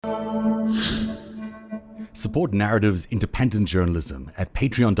Support Narrative's independent journalism at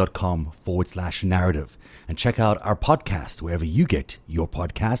patreon.com/narrative and check out our podcast wherever you get your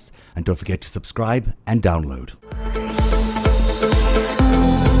podcasts. And don't forget to subscribe and download.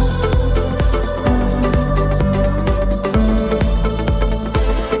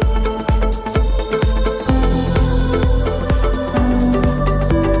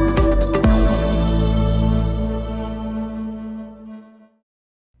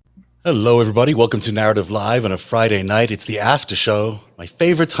 Hello, everybody. Welcome to Narrative Live on a Friday night. It's the after show, my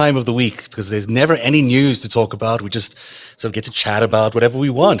favorite time of the week because there's never any news to talk about. We just sort of get to chat about whatever we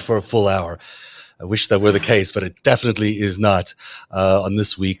want for a full hour. I wish that were the case, but it definitely is not on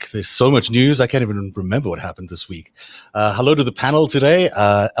this week. There's so much news. I can't even remember what happened this week. Hello to the panel today.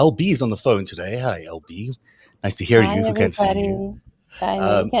 LB is on the phone today. Hi, LB. Nice to hear you. Who can't see you?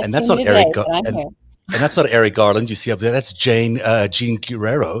 And that's not Eric. And that's not Eric Garland you see up there. That's Jean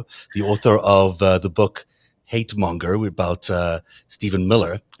Guerrero, the author of the book Hate Monger about Stephen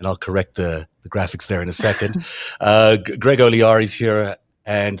Miller. And I'll correct the graphics there in a second. Greg Olear is here,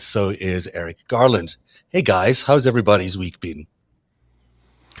 and so is Eric Garland. Hey, guys, how's everybody's week been?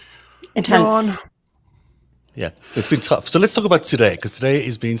 Intense. Yeah, it's been tough. So let's talk about today, because today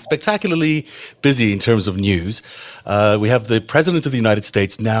has been spectacularly busy in terms of news. We have the President of the United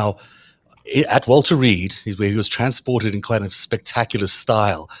States now at Walter Reed, where he was transported in quite a spectacular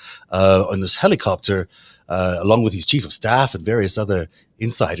style on this helicopter, along with his chief of staff and various other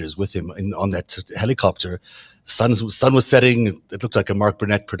insiders with him on that helicopter. Sun was setting. It looked like a Mark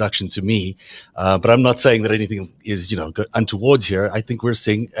Burnett production to me, but I'm not saying that anything is untowards here. I think we're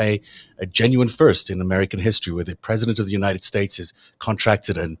seeing a genuine first in American history, where the President of the United States has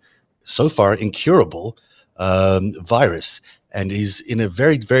contracted an so far incurable virus. And he's in a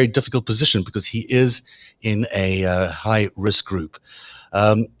very, very difficult position because he is in a high-risk group.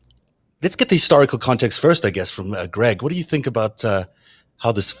 Let's get the historical context first, I guess, from Greg. What do you think about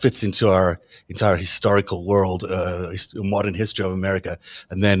how this fits into our historical world, modern history of America?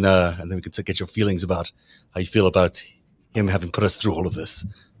 And then we can get your feelings about how you feel about him having put us through all of this.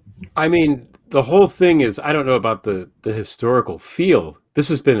 I mean, the whole thing is, I don't know about the historical feel. This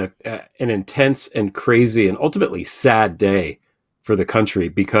has been an intense and crazy and ultimately sad day for the country,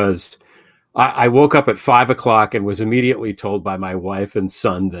 because I woke up at 5 o'clock and was immediately told by my wife and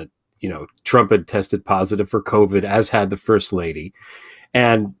son that, Trump had tested positive for COVID, as had the First Lady.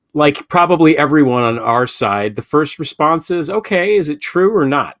 And like probably everyone on our side, the first response is, okay, is it true or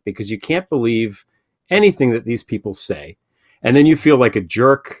not? Because you can't believe anything that these people say. And then you feel like a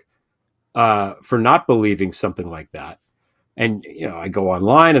jerk for not believing something like that. And, I go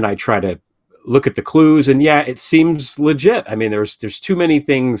online and I try to look at the clues, and yeah, it seems legit. I mean, there's too many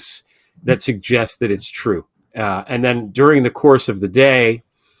things that suggest that it's true. And then during the course of the day,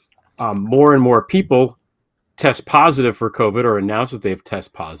 more and more people test positive for COVID or announce that they've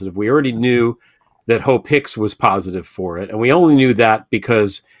tested positive. We already knew that Hope Hicks was positive for it, and we only knew that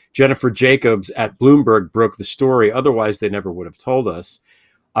because Jennifer Jacobs at Bloomberg broke the story. Otherwise, they never would have told us.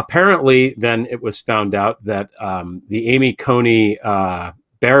 Apparently, then it was found out that the Amy Coney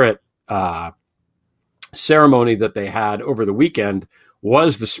Barrett ceremony that they had over the weekend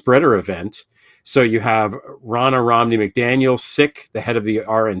was the spreader event. So you have Ronna Romney McDaniel sick, the head of the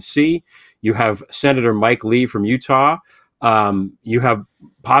RNC. You have Senator Mike Lee from Utah. You have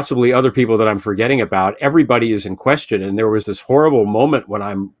possibly other people that I'm forgetting about. Everybody is in question. And there was this horrible moment when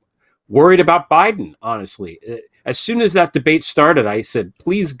I'm worried about Biden, honestly. As soon as that debate started, I said,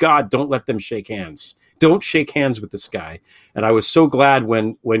 please, God, don't let them shake hands. Don't shake hands with this guy. And I was so glad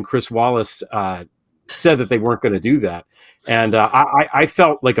when Chris Wallace said that they weren't going to do that. And I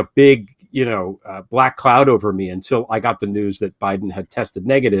felt like a big, black cloud over me until I got the news that Biden had tested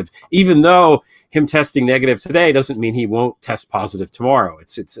negative, even though him testing negative today doesn't mean he won't test positive tomorrow.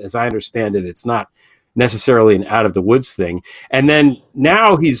 It's as I understand it, it's not necessarily an out of the woods thing. And then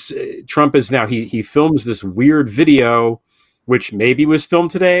now Trump is now, he films this weird video, which maybe was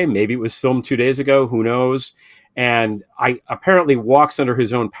filmed today, maybe it was filmed 2 days ago, who knows? And I apparently walks under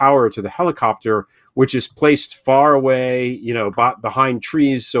his own power to the helicopter, which is placed far away, behind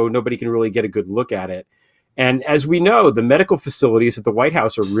trees, so nobody can really get a good look at it. And as we know, the medical facilities at the White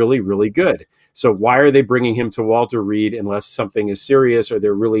House are really, really good. So why are they bringing him to Walter Reed unless something is serious or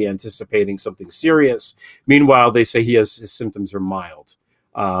they're really anticipating something serious? Meanwhile, they say his symptoms are mild.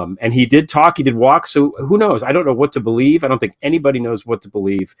 And he did walk. So who knows? I don't know what to believe. I don't think anybody knows what to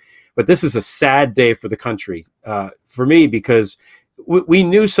believe. But this is a sad day for the country, for me, because we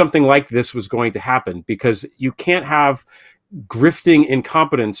knew something like this was going to happen, because you can't have grifting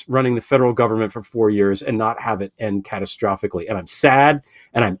incompetence running the federal government for 4 years and not have it end catastrophically. And I'm sad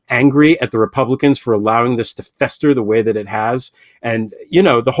and I'm angry at the Republicans for allowing this to fester the way that it has. And,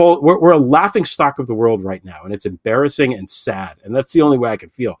 we're a laughing stock of the world right now. And it's embarrassing and sad. And that's the only way I can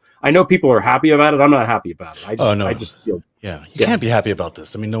feel. I know people are happy about it. I'm not happy about it. I just feel. Yeah, you can't be happy about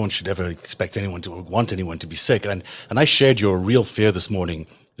this. I mean, no one should ever expect anyone to want anyone to be sick. And I shared your real fear this morning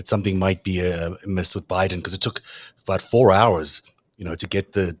that something might be amiss with Biden, because it took about 4 hours, to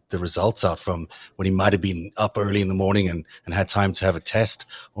get the results out from when he might have been up early in the morning and had time to have a test,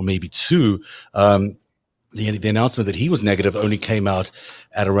 or maybe two. The announcement that he was negative only came out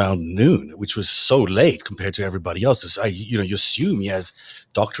at around noon, which was so late compared to everybody else. You assume he has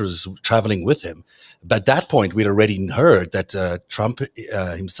doctors traveling with him. But at that point, we'd already heard that Trump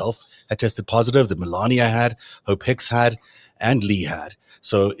himself had tested positive, that Melania had, Hope Hicks had, and Lee had.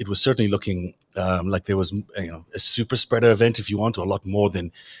 So it was certainly looking like there was a super spreader event, if you want, or a lot more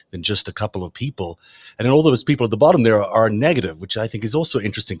than just a couple of people. And then all those people at the bottom there are negative, which I think is also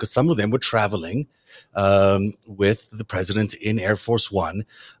interesting, because some of them were traveling with the president in Air Force One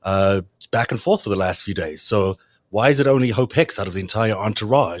back and forth for the last few days. So why is it only Hope Hicks out of the entire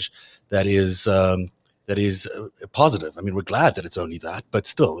entourage that is positive? I mean, we're glad that it's only that, but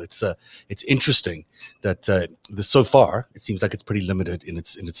still, it's interesting that so far it seems like it's pretty limited in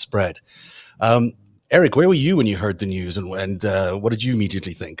its spread. Eric, where were you when you heard the news, and what did you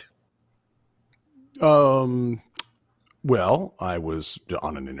immediately think? Well, I was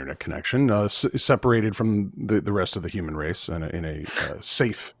on an internet connection, separated from the rest of the human race in a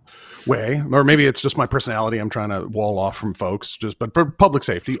safe way, or maybe it's just my personality. I'm trying to wall off from folks, but public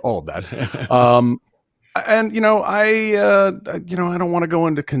safety, all of that. And I don't want to go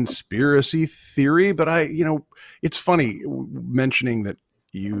into conspiracy theory, but it's funny mentioning that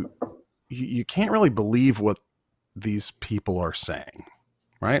you can't really believe what these people are saying.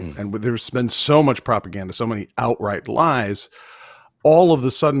 Right. And there's been so much propaganda, so many outright lies, all of the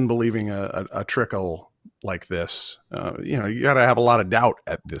sudden believing a trickle like this, you got to have a lot of doubt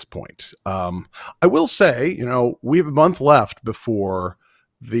at this point. I will say, we have a month left before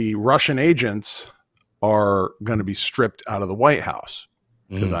the Russian agents are going to be stripped out of the White House,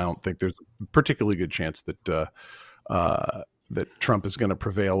 because I don't think there's a particularly good chance that Trump is going to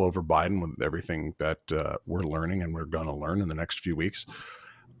prevail over Biden with everything that we're learning and we're going to learn in the next few weeks.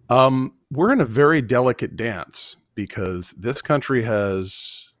 We're in a very delicate dance, because this country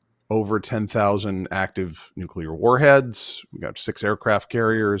has over 10,000 active nuclear warheads. We got 6 aircraft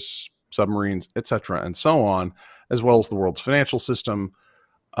carriers, submarines, et cetera, and so on, as well as the world's financial system.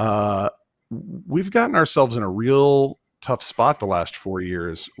 We've gotten ourselves in a real tough spot the last 4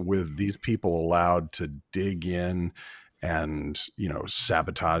 years with these people allowed to dig in and,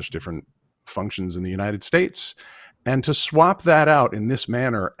 sabotage different functions in the United States. And to swap that out in this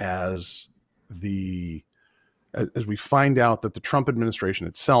manner as we find out that the Trump administration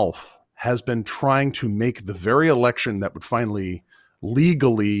itself has been trying to make the very election that would finally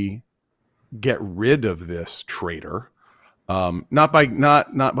legally get rid of this traitor, not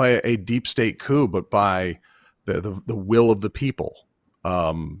by a deep state coup, but by the will of the people,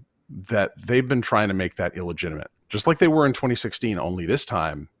 that they've been trying to make that illegitimate, just like they were in 2016, only this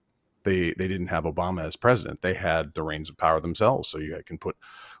time they didn't have Obama as president. They had the reins of power themselves. So you can put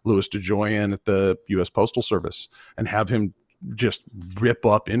Louis DeJoy in at the U.S. Postal Service and have him just rip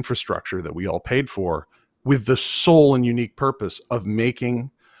up infrastructure that we all paid for, with the sole and unique purpose of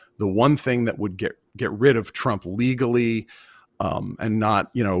making the one thing that would get rid of Trump legally, and not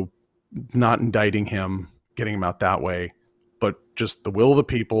indicting him, getting him out that way, but just the will of the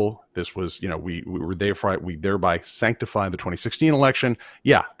people. This was, we were there for it. We thereby sanctified the 2016 election.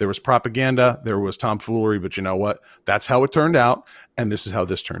 Yeah, there was propaganda, there was tomfoolery, but you know what? That's how it turned out, and this is how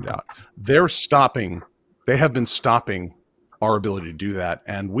this turned out. They have been stopping our ability to do that,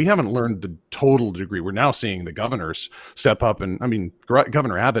 and we haven't learned the total degree. We're now seeing the governors step up, and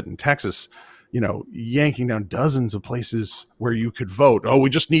Governor Abbott in Texas, yanking down dozens of places where you could vote. Oh, we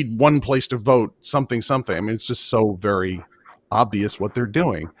just need one place to vote, something. It's just so very obvious what they're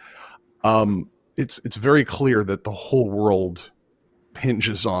doing. It's very clear that the whole world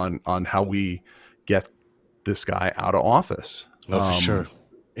hinges on how we get this guy out of office. Oh, for sure.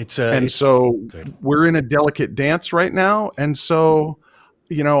 So we're in a delicate dance right now. And so,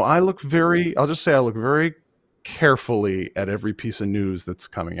 I look very carefully at every piece of news that's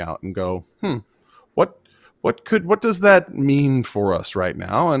coming out and go, what does that mean for us right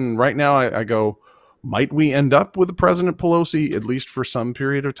now? And right now I go, might we end up with President Pelosi, at least for some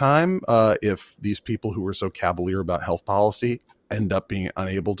period of time, if these people who were so cavalier about health policy end up being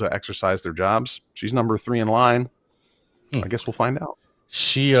unable to exercise their jobs? She's number 3 in line. I guess we'll find out.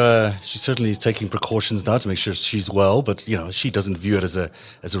 She certainly is taking precautions now to make sure she's well, but she doesn't view it as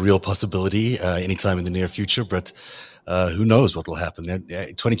a real possibility anytime in the near future. But who knows what will happen?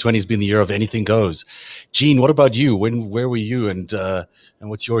 2020 has been the year of anything goes. Jean, what about you? Where were you, and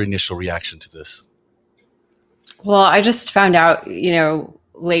what's your initial reaction to this? Well, I just found out,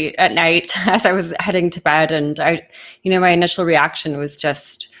 late at night as I was heading to bed, and my initial reaction was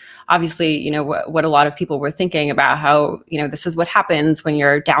just obviously, what a lot of people were thinking about how, this is what happens when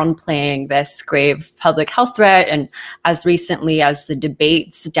you're downplaying this grave public health threat. And as recently as the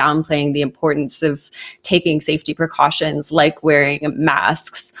debates downplaying the importance of taking safety precautions like wearing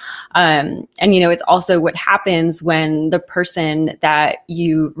masks. And it's also what happens when the person that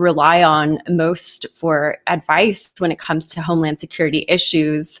you rely on most for advice when it comes to Homeland Security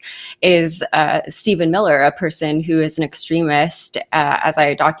issues is Stephen Miller, a person who is an extremist, as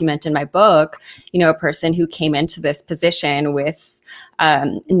I document in my book, a person who came into this position with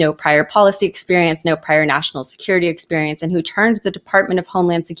no prior policy experience, no prior national security experience, and who turned the Department of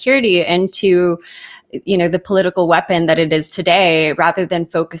Homeland Security into the political weapon that it is today, rather than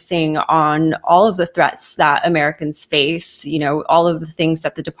focusing on all of the threats that Americans face, all of the things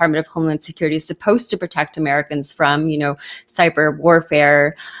that the Department of Homeland Security is supposed to protect Americans from, cyber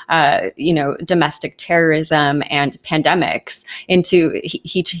warfare, domestic terrorism and pandemics.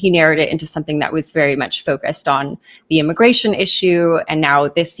 He narrowed it into something that was very much focused on the immigration issue. And now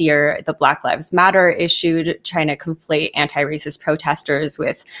this year, the Black Lives Matter issue, trying to conflate anti-racist protesters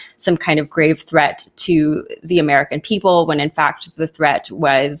with some kind of grave threat to the American people, when in fact the threat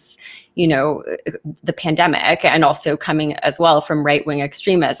was, the pandemic, and also coming as well from right-wing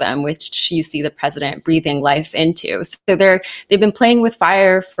extremism, which you see the president breathing life into. So they've been playing with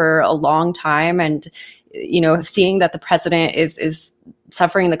fire for a long time, and seeing that the president is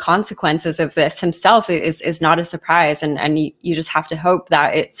suffering the consequences of this himself is not a surprise. And you just have to hope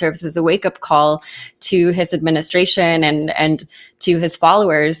that it serves as a wake-up call to his administration and to his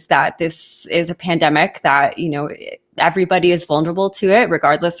followers that this is a pandemic that, everybody is vulnerable to it,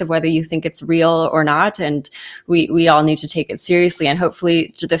 regardless of whether you think it's real or not. And we all need to take it seriously. And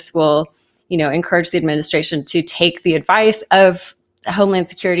hopefully this will, encourage the administration to take the advice of Homeland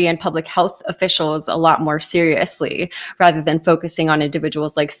Security and public health officials a lot more seriously, rather than focusing on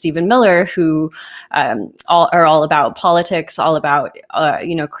individuals like Stephen Miller, who are all about politics, all about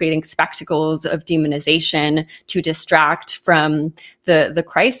creating spectacles of demonization to distract from the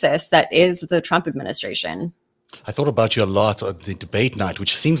crisis that is the Trump administration. I thought about you a lot on the debate night,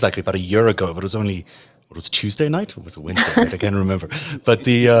 which seems like about a year ago, but it was only Tuesday night, or was it Wednesday night? I can't remember. But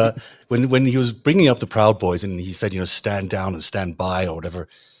when he was bringing up the Proud Boys, and he said, stand down and stand by, or whatever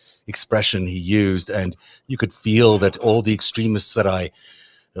expression he used, and you could feel that all the extremists that I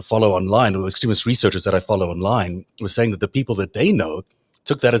follow online, or the extremist researchers that I follow online, were saying that the people that they know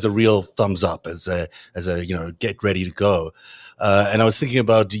took that as a real thumbs up, as a get ready to go. And I was thinking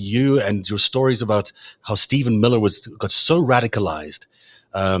about you and your stories about how Stephen Miller got so radicalized.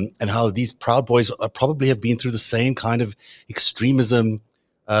 And how these Proud Boys probably have been through the same kind of extremism,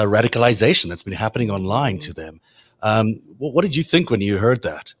 radicalization that's been happening online to them. What did you think when you heard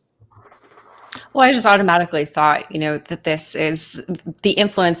that? Well, I just automatically thought, that this is the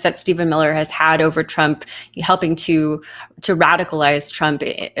influence that Stephen Miller has had over Trump, helping to radicalize Trump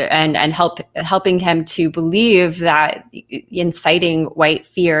and helping him to believe that inciting white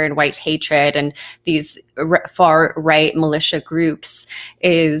fear and white hatred and these far right militia groups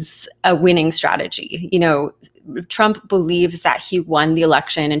is a winning strategy. Trump believes that he won the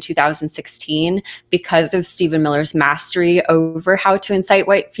election in 2016 because of Stephen Miller's mastery over how to incite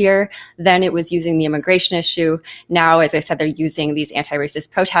white fear. Then it was using the immigration issue. Now, as I said, they're using these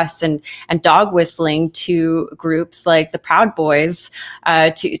anti-racist protests and dog whistling to groups like the Proud Boys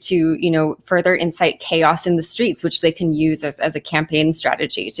to further incite chaos in the streets, which they can use as a campaign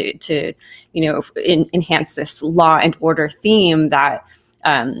strategy to enhance this law and order theme that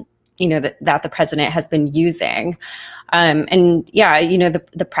that the president has been using.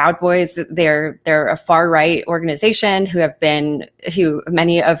 The Proud Boys, they're a far right organization who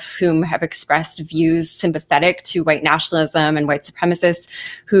many of whom have expressed views sympathetic to white nationalism and white supremacists,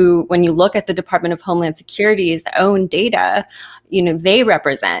 who, when you look at the Department of Homeland Security's own data, they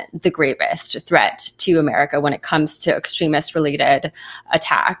represent the gravest threat to America when it comes to extremist related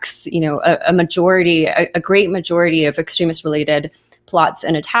attacks. A great majority of extremist related plots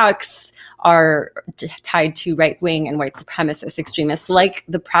and attacks are tied to right-wing and white supremacist extremists like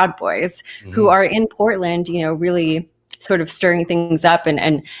the Proud Boys, who are in Portland, really sort of stirring things up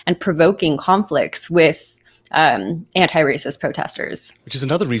and provoking conflicts with anti-racist protesters. Which is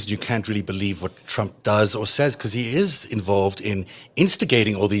another reason you can't really believe what Trump does or says, because he is involved in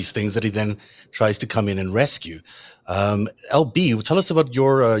instigating all these things that he then tries to come in and rescue. LB, tell us about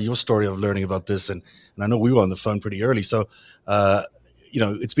your story of learning about this, and I know we were on the phone pretty early, so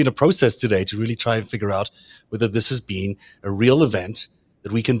it's been a process today to really try and figure out whether this has been a real event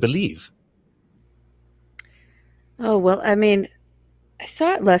that we can believe. Oh, well, I mean, I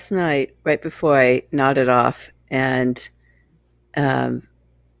saw it last night right before I nodded off, and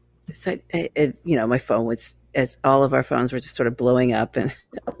so my phone was, as all of our phones were, just sort of blowing up, and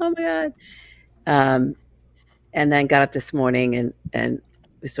oh my god, and then got up this morning and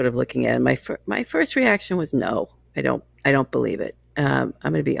was sort of looking at it. My first reaction was no, I don't believe it. I'm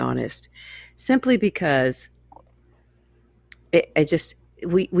going to be honest, simply because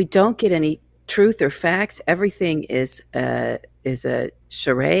we don't get any truth or facts. Everything is a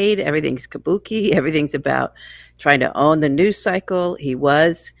charade. Everything's kabuki. Everything's about trying to own the news cycle. He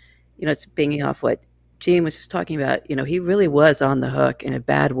was, speaking off what Gene was just talking about, he really was on the hook in a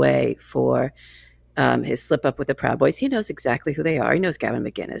bad way for his slip up with the Proud Boys. He knows exactly who they are. He knows Gavin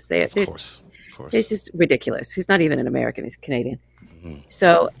McInnes. Of course. It's just ridiculous. He's not even an American. He's Canadian. Mm-hmm.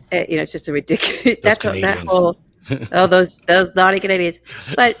 So, it's just a ridiculous. That whole. Oh, those naughty Canadians.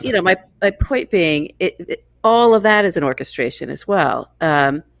 But my point being, all of that is an orchestration as well,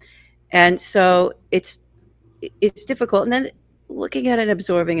 and so it's difficult. And then looking at it,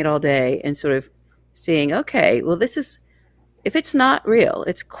 absorbing it all day, and sort of seeing, okay, well, this is, if it's not real,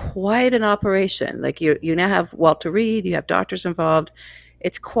 it's quite an operation. Like you now have Walter Reed, you have doctors involved.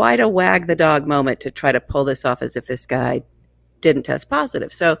 It's quite a wag the dog moment to try to pull this off as if this guy didn't test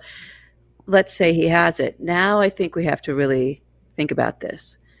positive. So let's say he has it. Now I think we have to really think about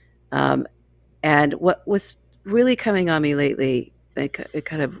this. And what was really coming on me lately,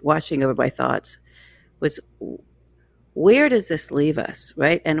 kind of washing over my thoughts, was where does this leave us,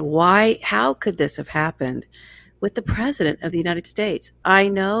 right? And why, how could this have happened with the president of the United States? I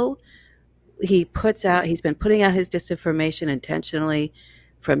know he's been putting out his disinformation intentionally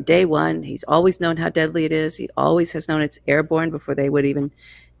from day one. He's always known how deadly it is. He always has known it's airborne before they would even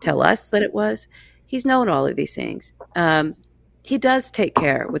tell us that it was. He's known all of these things. He does take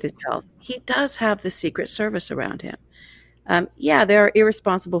care with his health. He does have the Secret Service around him. There are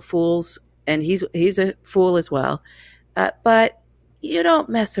irresponsible fools, and he's a fool as well. But you don't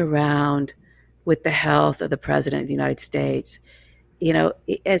mess around with the health of the president of the United States.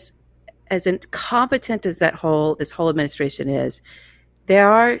 As incompetent as this whole administration is,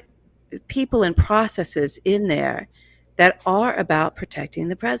 there are people and processes in there that are about protecting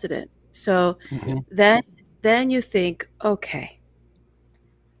the president. So then you think, okay,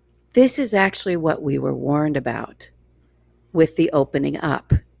 this is actually what we were warned about with the opening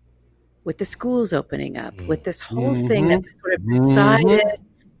up, with the schools opening up, with this whole thing that was sort of decided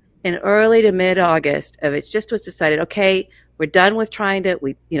in early to mid-August. It just was decided, okay, we're done with trying to,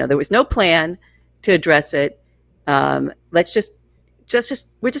 there was no plan to address it. We're just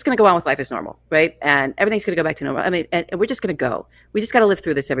going to go on with life as normal, right? And everything's going to go back to normal. I mean, and we're just going to go. We just got to live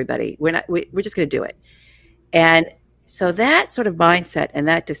through this, everybody. We're just going to do it. And so that sort of mindset and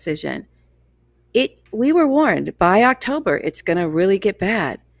that decision, we were warned by October, it's going to really get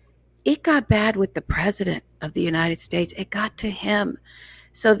bad. It got bad with the president of the United States. It got to him.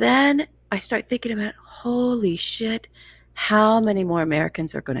 So then I start thinking about, holy shit, how many more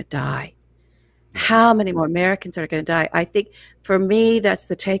Americans are going to die? How many more Americans are going to die? I think for me, that's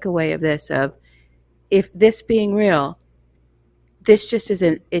the takeaway of this, of if this being real, this just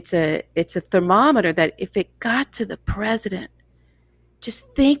isn't, it's a thermometer that if it got to the president,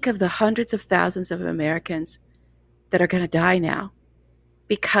 just think of the hundreds of thousands of Americans that are going to die now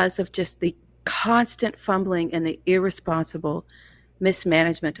because of just the constant fumbling and the irresponsible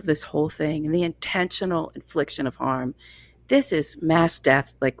mismanagement of this whole thing and the intentional infliction of harm. This is mass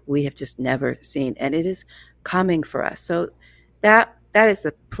death like we have just never seen, and it is coming for us. So that is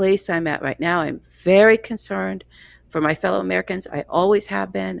the place I'm at right now. I'm very concerned for my fellow Americans. I always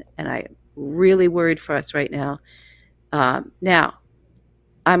have been, and I'm really worried for us right now. Now,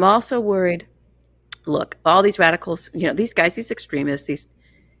 I'm also worried. Look, all these radicals, these guys, these extremists,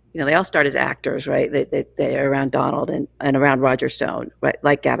 they all start as actors, right? They're around Donald and around Roger Stone, right?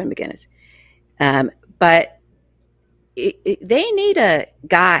 Like Gavin McInnes. But they need a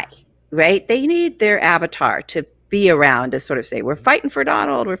guy, right? They need their avatar to be around to sort of say, we're fighting for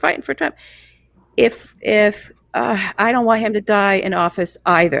Donald, we're fighting for Trump. If I don't want him to die in office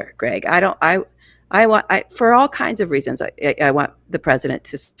either, Greg. I want for all kinds of reasons, I want the president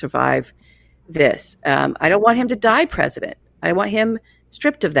to survive this. I don't want him to die president. I want him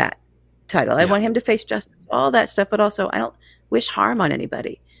stripped of that title. I want him to face justice, all that stuff. But also, I don't wish harm on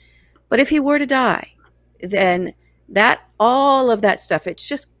anybody. But if he were to die, then all of that stuff,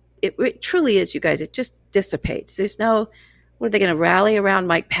 it truly is, you guys, it just dissipates. There's no, what are they going to rally around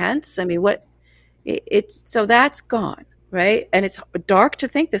Mike Pence? I mean, so that's gone, right? And it's dark to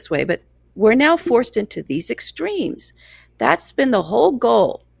think this way, but we're now forced into these extremes. That's been the whole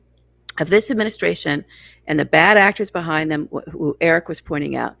goal of this administration and the bad actors behind them, who Eric was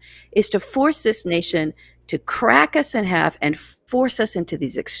pointing out, is to force this nation to crack us in half and force us into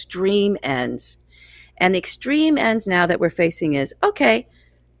these extreme ends. And the extreme ends now that we're facing is, okay,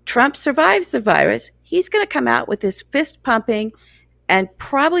 Trump survives the virus. He's going to come out with his fist pumping and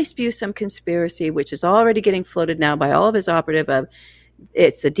probably spew some conspiracy, which is already getting floated now by all of his operative of,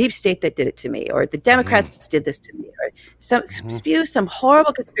 it's the deep state that did it to me, or the Democrats did this to me, or spew some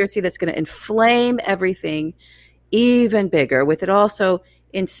horrible conspiracy that's going to inflame everything even bigger. With it also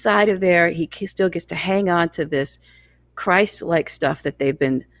inside of there, he still gets to hang on to this Christ-like stuff that they've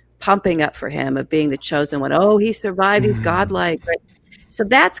been pumping up for him of being the chosen one. Oh, he survived. He's godlike. Right? So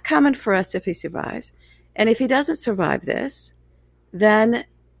that's coming for us if he survives. And if he doesn't survive this, then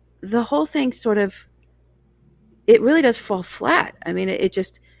the whole thing sort of, it really does fall flat. I mean, it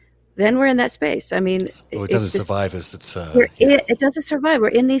just, then we're in that space. I mean, it doesn't survive us. It doesn't survive.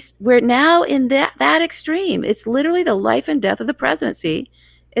 We're now in that extreme. It's literally the life and death of the presidency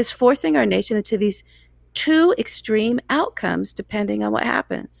is forcing our nation into these two extreme outcomes depending on what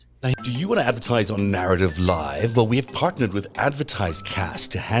happens. Now, do you want to advertise on Narrative Live? Well, we have partnered with AdvertiseCast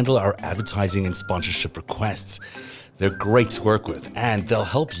to handle our advertising and sponsorship requests. They're great to work with, and they'll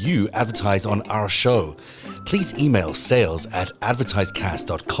help you advertise on our show. Please email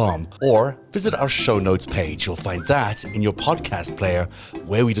sales@advertisecast.com or visit our show notes page. You'll find that in your podcast player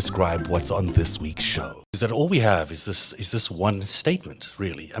where we describe what's on this week's show. Is that all we have is this one statement,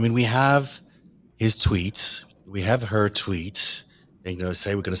 really? I mean, we have his tweets, we have her tweets, and,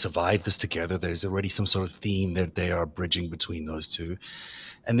 say we're going to survive this together. There's already some sort of theme that they are bridging between those two.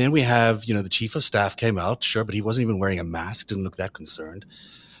 And then we have, the chief of staff came out, sure, but he wasn't even wearing a mask, didn't look that concerned.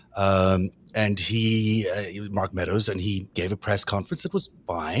 And he, Mark Meadows, and he gave a press conference that was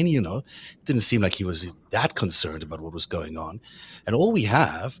fine, It didn't seem like he was that concerned about what was going on. And all we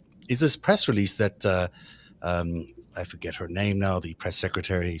have is this press release that, I forget her name now, the press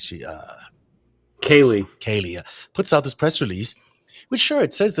secretary, Kaylee puts out this press release, which, sure,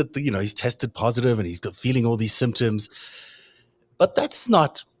 it says that, he's tested positive and he's feeling all these symptoms. But that's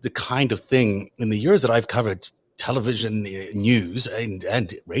not the kind of thing, in the years that I've covered television news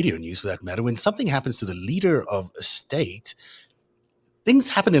and radio news for that matter, when something happens to the leader of a state, things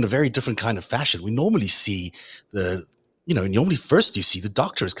happen in a very different kind of fashion. We normally see normally first you see the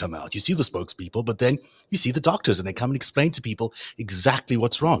doctors come out, you see the spokespeople, but then you see the doctors and they come and explain to people exactly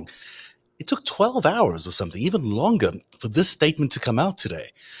what's wrong. It took 12 hours or something, even longer, for this statement to come out today.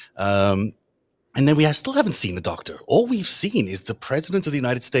 And then we still haven't seen the doctor. All we've seen is the president of the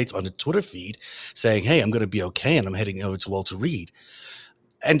United States on a Twitter feed saying, hey, I'm going to be okay, and I'm heading over to Walter Reed.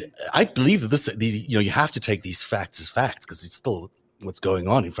 And I believe that you have to take these facts as facts because it's still what's going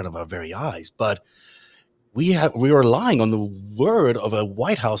on in front of our very eyes. But we are relying on the word of a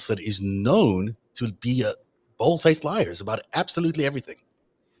White House that is known to be bold-faced liars about absolutely everything.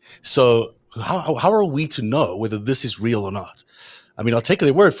 So how are we to know whether this is real or not? I mean, I'll take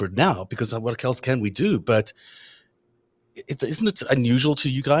their word for it now because what else can we do? But isn't it unusual to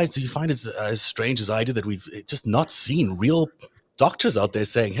you guys? Do you find it as strange as I do that we've just not seen real doctors out there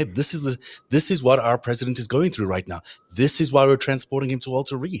saying, hey, this is what our president is going through right now. This is why we're transporting him to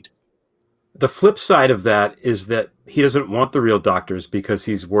Walter Reed. The flip side of that is that he doesn't want the real doctors because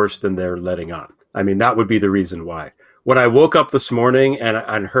he's worse than they're letting on. I mean, that would be the reason why. When I woke up this morning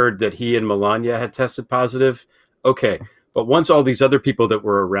and heard that he and Melania had tested positive, okay. But once all these other people that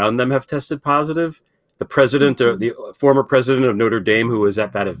were around them have tested positive, the president, or the former president of Notre Dame who was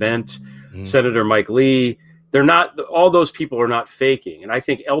at that event, Senator Mike Lee, all those people are not faking. And I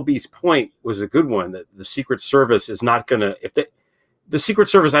think LB's point was a good one, that the Secret Service is not going to, the Secret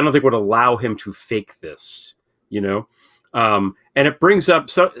Service, I don't think would allow him to fake this, and it brings up,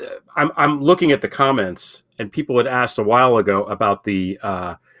 so I'm looking at the comments, and people had asked a while ago about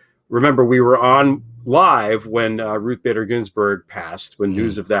remember we were on live when Ruth Bader Ginsburg passed, when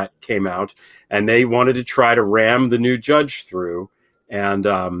news of that came out, and they wanted to try to ram the new judge through. And,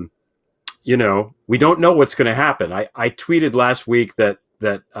 we don't know what's going to happen. I tweeted last week that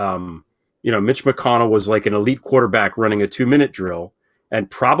Mitch McConnell was like an elite quarterback running a 2-minute drill, and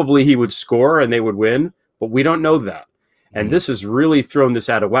probably he would score and they would win, but we don't know that. And this has really thrown this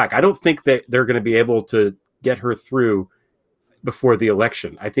out of whack. I don't think that they're going to be able to get her through before the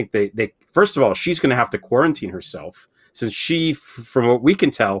election. I think they first of all, she's going to have to quarantine herself, since she, from what we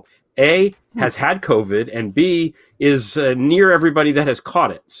can tell, A, has had COVID, and B, is near everybody that has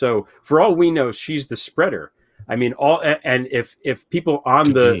caught it. So for all we know, she's the spreader. I mean, and if people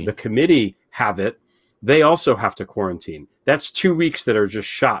on the committee have it, they also have to quarantine. That's 2 weeks that are just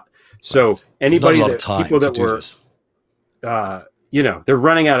shot. So Right. anybody There's not a lot of people time that to do were, this. they're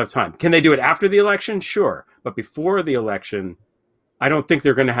running out of time. Can they do it after the election? Sure. But before the election, I don't think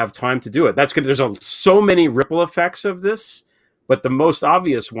they're going to have time to do it. There's so many ripple effects of this, but the most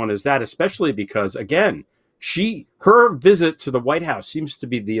obvious one is that, especially because, again, her visit to the White House seems to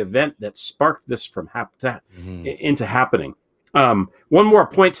be the event that sparked this from into happening. One more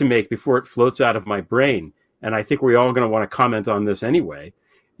point to make before it floats out of my brain, and I think we're all going to want to comment on this anyway,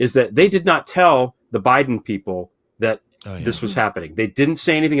 is that they did not tell the Biden people that this was happening. They didn't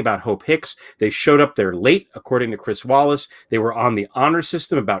say anything about Hope Hicks. They showed up there late, according to Chris Wallace. They were on the honor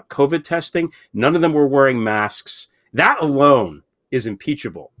system about COVID testing. None of them were wearing masks. That alone is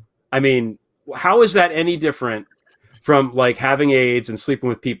impeachable. I mean, how is that any different from like having AIDS and sleeping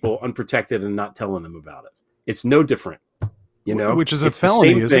with people unprotected and not telling them about it? It's no different, Which is a It's the felony,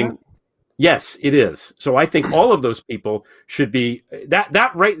 same isn't thing. it? Yes, it is. So I think all of those people should be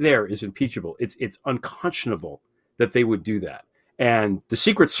that right there is impeachable. It's unconscionable that they would do that. And the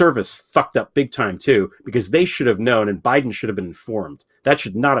Secret Service fucked up big time too, because they should have known, and Biden should have been informed. That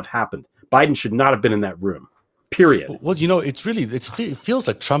should not have happened. Biden should not have been in that room. Period. Well, it feels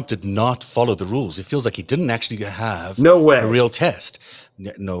like Trump did not follow the rules. It feels like he didn't actually have No way. a real test.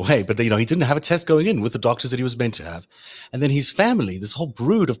 No way. But, he didn't have a test going in with the doctors that he was meant to have. And then his family, this whole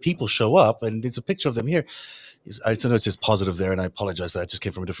brood of people show up, and there's a picture of them here. I know it says positive there, and I apologize for that. It just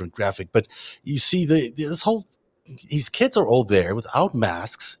came from a different graphic. But you see his kids are all there without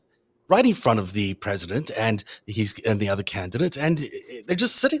masks, right in front of the president and the other candidates, and they're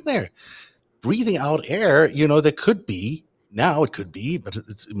just sitting there, breathing out air. There could be, but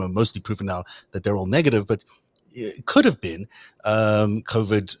it's mostly proven now that they're all negative. But it could have been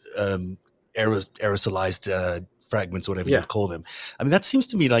COVID aerosolized fragments, whatever you call them. I mean, that seems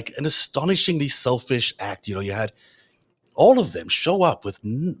to me like an astonishingly selfish act. You had all of them show up with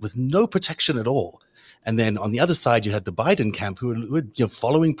no protection at all. And then on the other side, you had the Biden camp who were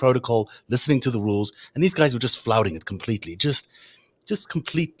following protocol, listening to the rules, and these guys were just flouting it completely. Just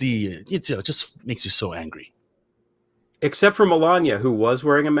completely, it just makes you so angry. Except for Melania, who was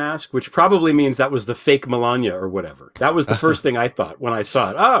wearing a mask, which probably means that was the fake Melania or whatever. That was the first thing I thought when I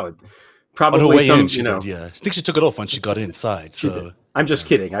saw it. Oh, probably on her way some, in, she did, yeah. I think she took it off once she got inside. So I'm just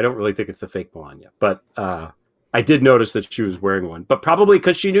kidding. I don't really think it's the fake Melania, but I did notice that she was wearing one, but probably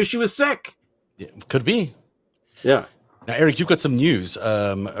because she knew she was sick. Yeah, could be. Yeah. Now, Eric, you've got some news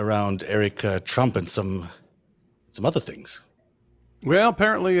around Eric Trump and some other things. Well,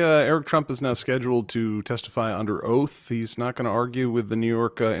 apparently Eric Trump is now scheduled to testify under oath. He's not going to argue with the New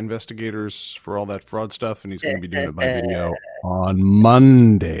York investigators for all that fraud stuff, and he's going to be doing it by video on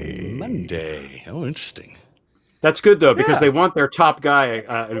Monday. Oh, interesting. That's good, though, because they want their top guy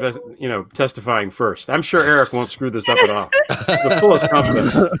testifying first. I'm sure Eric won't screw this up at all. The fullest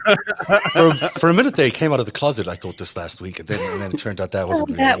confidence. For a minute there, he came out of the closet, I thought, this last week, and then it turned out that wasn't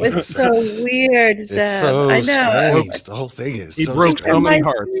really. That was so weird, It's Zeb. so I know. strange. The whole thing is He so broke so strange. many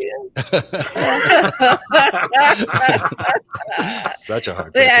hearts. Such a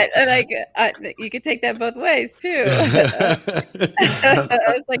heart. You could take that both ways too.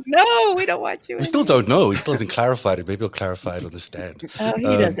 It's like, no, we don't want you. We still don't know. He still hasn't clarified it. Maybe he'll clarify it on the stand. Oh, he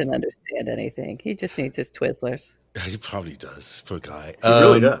doesn't understand anything. He just needs his Twizzlers. He probably does. Poor guy. He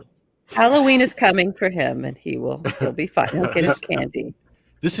really does. Halloween is coming for him, and he'll be fine. He'll get his candy.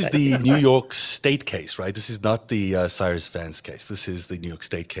 This is the New York State case, right? This is not the Cyrus Vance case. This is the New York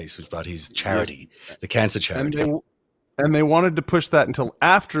State case, which is about his charity, the cancer charity. And they wanted to push that until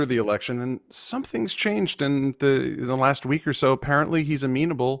after the election, and something's changed in the last week or so. Apparently, he's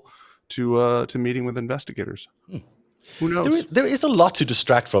amenable to meeting with investigators. Who knows? There is a lot to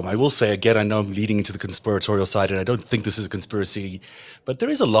distract from. I will say, again, I know I'm leading into the conspiratorial side, and I don't think this is a conspiracy, but there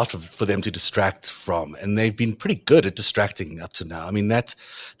is a lot for them to distract from, and they've been pretty good at distracting up to now. I mean, that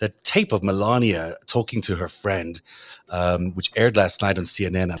tape of Melania talking to her friend, which aired last night on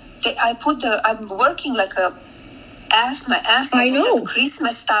CNN. I'm working like my ass off. I know. That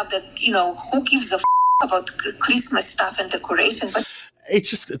Christmas stuff that, who gives a about Christmas stuff and decoration, but it's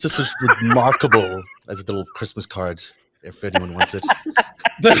just remarkable as a little Christmas card if anyone wants it.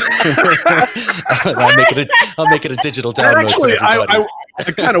 I'll make it a digital download. Actually, for everybody.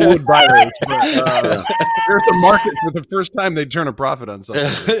 I kind of would buy those, but there's a market for the first time they turn a profit on something.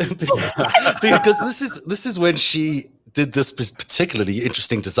 Because this is when she did this particularly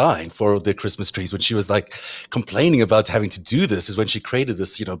interesting design for the Christmas trees when she was like complaining about having to do this, is when she created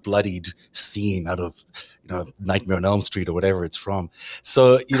this, bloodied scene out of, Nightmare on Elm Street or whatever it's from.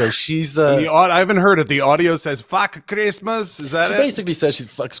 So, she's... I haven't heard it. The audio says, fuck Christmas. Is that she it? basically says she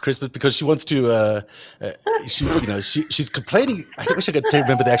fucks Christmas because she wants to, she's complaining. I wish I could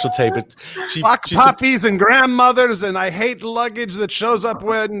remember the actual tape, but she's puppies and grandmothers, and I hate luggage that shows up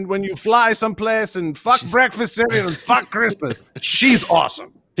when you fly someplace, and fuck breakfast cereal and fuck Christmas. She's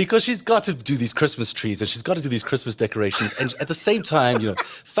awesome. Because she's got to do these Christmas trees and she's got to do these Christmas decorations, and at the same time,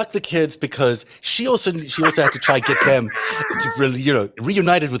 fuck the kids, because she also had to try and get them to really,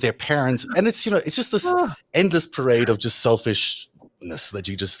 reunited with their parents, and it's just this endless parade of just selfishness that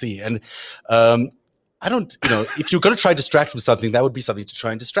you just see, and I don't, if you're going to try to distract from something, that would be something to try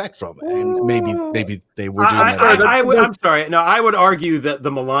and distract from. And maybe they were doing that. I'm sorry. No, I would argue that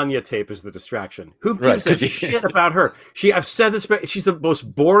the Melania tape is the distraction. Who gives a shit about her? I've said this, she's the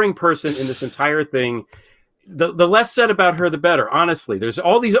most boring person in this entire thing. The less said about her, the better. Honestly, there's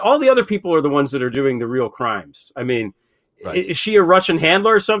all the other people are the ones that are doing the real crimes. I mean, is she a Russian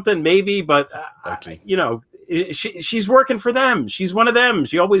handler or something? Maybe, but she's working for them. She's one of them.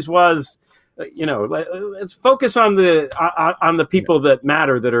 She always was. Let's focus on the people that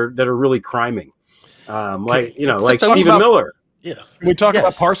matter, that are really criming, like Stephen Miller. Yeah. Can we talk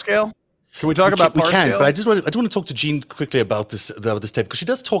about Parscale? Can we talk about Parscale? We can, but I do want to talk to Jean quickly about this tape, because she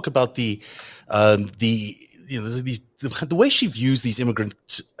does talk about the way she views these immigrant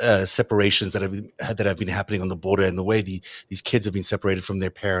separations that have been happening on the border, and the way these kids have been separated from their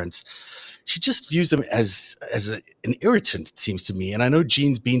parents. She just views them as an irritant, it seems to me. And I know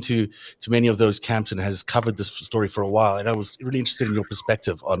Jean's been to many of those camps and has covered this story for a while. And I was really interested in your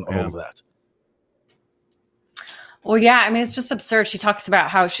perspective on all of that. Well, yeah, I mean, it's just absurd. She talks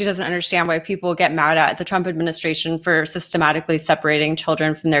about how she doesn't understand why people get mad at the Trump administration for systematically separating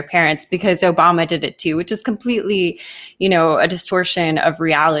children from their parents, because Obama did it too, which is completely, a distortion of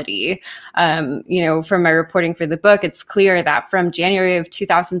reality. From my reporting for the book, it's clear that from January of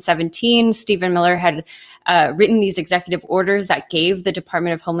 2017, Stephen Miller had written these executive orders that gave the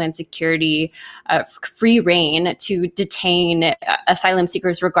Department of Homeland Security free rein to detain asylum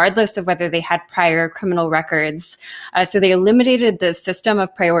seekers, regardless of whether they had prior criminal records. So they eliminated the system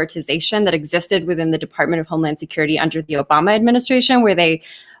of prioritization that existed within the Department of Homeland Security under the Obama administration, where they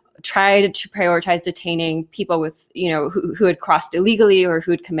tried to prioritize detaining people with, who had crossed illegally or who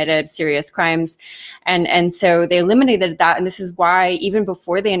had committed serious crimes. And so they eliminated that. And this is why, even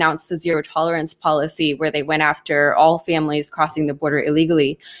before they announced the zero tolerance policy, where they went after all families crossing the border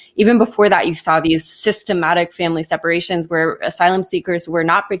illegally, even before that, you saw these systematic family separations where asylum seekers were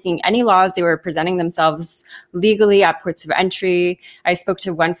not breaking any laws. They were presenting themselves legally at ports of entry. I spoke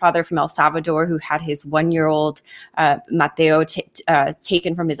to one father from El Salvador who had his 1-year-old Mateo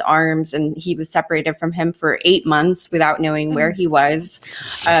taken from his arms, and he was separated from him for 8 months without knowing where he was.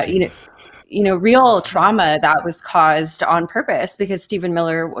 Real trauma that was caused on purpose, because Stephen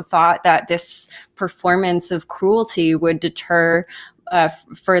Miller thought that this performance of cruelty would deter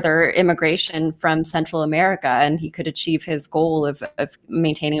further immigration from Central America, and he could achieve his goal of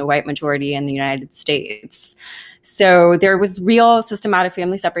maintaining a white majority in the United States. So there was real systematic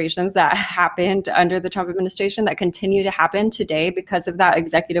family separations that happened under the Trump administration that continue to happen today because of that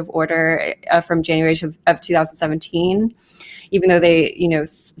executive order from January of 2017. Even though they,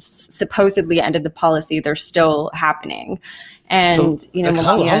 supposedly ended the policy, they're still happening. And, so,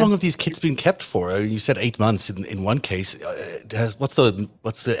 how long have these kids been kept for? You said 8 months in one case. What's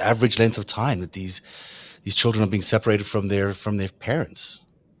the average length of time that these children are being separated from their parents?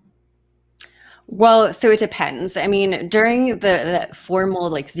 Well, so it depends. I mean, during the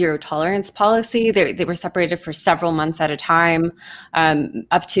formal zero tolerance policy, they were separated for several months at a time,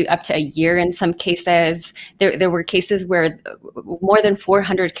 up to a year in some cases. There were cases where more than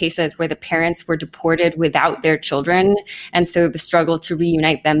 400 cases where the parents were deported without their children, and so the struggle to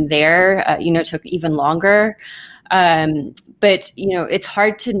reunite them there, took even longer. But it's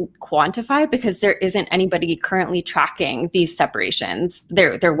hard to quantify because there isn't anybody currently tracking these separations.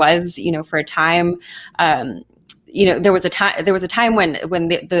 There was, for a time, there was a time when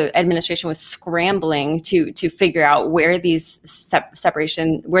the administration was scrambling to figure out where these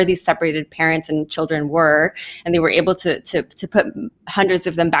separated parents and children were, and they were able to put hundreds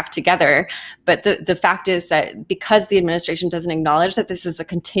of them back together. But the fact is that because the administration doesn't acknowledge that this is a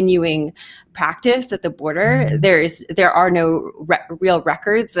continuing practice at the border, there are no real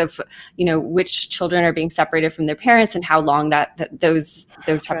records of which children are being separated from their parents and how long that those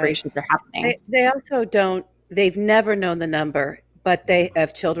separations are happening. They also don't. They've never known the number, but they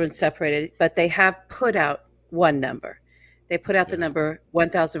have children separated, but they have put out one number. they put out the number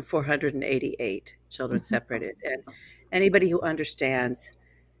 1,488 children separated. And anybody who understands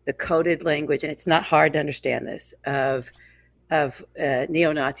the coded language, and it's not hard to understand this, of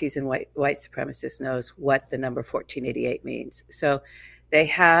neo-Nazis and white supremacists knows what the number 1488 means. So they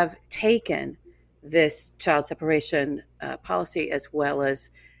have taken this child separation policy, as well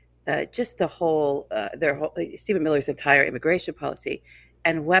as just the whole, Stephen Miller's entire immigration policy,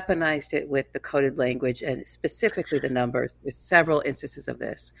 and weaponized it with the coded language and specifically the numbers. There's several instances of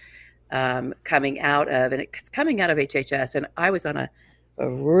this coming out of, and it's coming out of HHS. And I was on a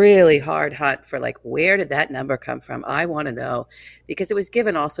really hard hunt for, like, where did that number come from? I want to know, because it was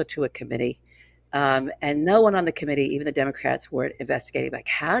given also to a committee. And no one on the committee, even the Democrats, weren't investigating, like,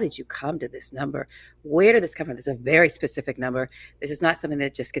 how did you come to this number? Where did this come from? This is a very specific number. This is not something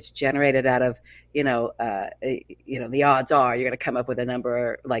that just gets generated out of, the odds are you're going to come up with a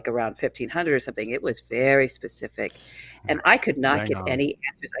number like around 1,500 or something. It was very specific. And I could not get any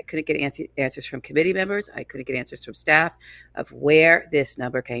answers. I couldn't get answers from committee members. I couldn't get answers from staff of where this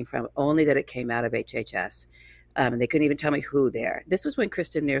number came from, only that it came out of HHS. And they couldn't even tell me who there. This was when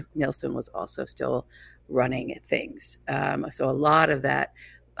Kristen Nielsen was also still running things. So a lot of that,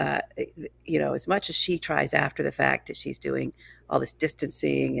 as much as she tries after the fact that she's doing all this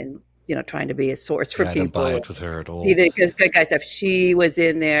distancing and, trying to be a source for people. I don't buy it with her at all. Because good guys, she was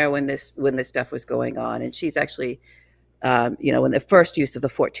in there when this stuff was going on. And she's actually, when the first use of the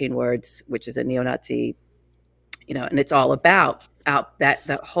 14 words, which is a neo-Nazi, and it's all about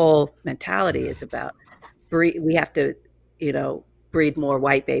that whole mentality is about, we have to, breed more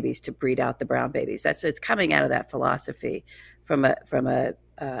white babies to breed out the brown babies. It's coming out of that philosophy from a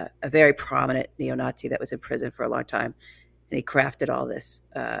very prominent neo-Nazi that was in prison for a long time, and he crafted all this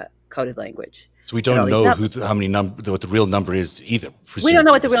coded language. So we don't know what the real number is either. We don't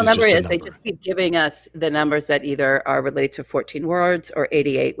know what the real number is. They just keep giving us the numbers that either are related to 14 words or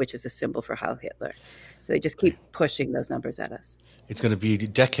 88, which is a symbol for Heil Hitler. So they just keep pushing those numbers at us. It's going to be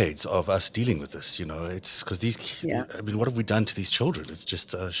decades of us dealing with this. It's because what have we done to these children? It's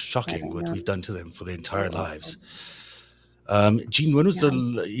just shocking what we've done to them for their entire lives. Jean, when was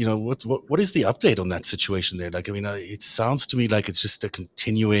what is the update on that situation there? It sounds to me like it's just a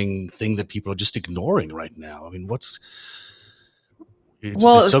continuing thing that people are just ignoring right now. There's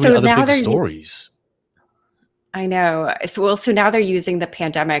so many other big stories. I know. So now they're using the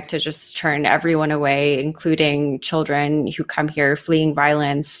pandemic to just turn everyone away, including children who come here fleeing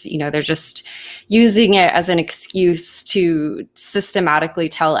violence. They're just using it as an excuse to systematically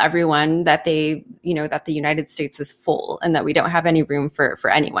tell everyone that that the United States is full and that we don't have any room for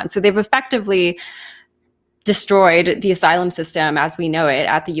anyone. So they've effectively destroyed the asylum system as we know it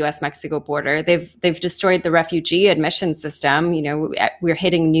at the U.S.-Mexico border. They've destroyed the refugee admission system. We're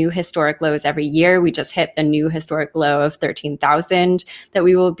hitting new historic lows every year. We just hit the new historic low of 13,000 that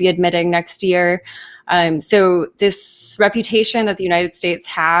we will be admitting next year. So this reputation that the United States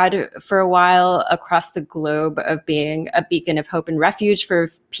had for a while across the globe of being a beacon of hope and refuge for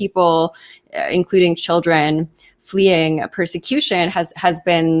people, including children, fleeing persecution has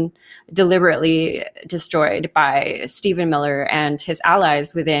been deliberately destroyed by Stephen Miller and his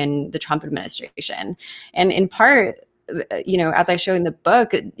allies within the Trump administration. And in part, as I show in the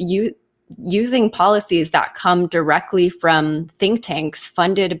book, using policies that come directly from think tanks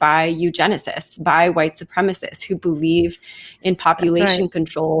funded by eugenicists, by white supremacists who believe in population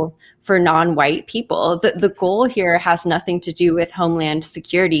control for non-white people. The goal here has nothing to do with homeland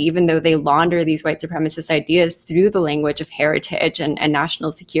security, even though they launder these white supremacist ideas through the language of heritage and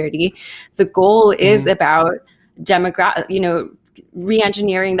national security. The goal is about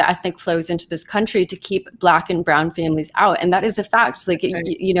re-engineering the ethnic flows into this country to keep Black and brown families out. And that is a fact.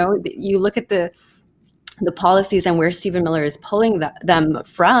 You look at the policies and where Stephen Miller is pulling them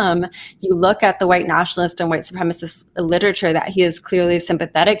from, you look at the white nationalist and white supremacist literature that he is clearly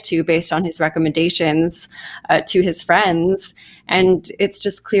sympathetic to based on his recommendations to his friends. And it's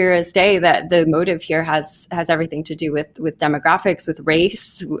just clear as day that the motive here has everything to do with demographics, with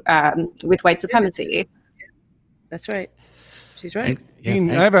race, with white supremacy. That's right. She's right. I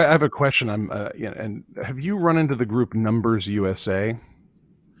have a question. And have you run into the group Numbers USA?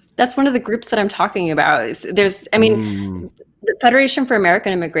 That's one of the groups that I'm talking about. The Federation for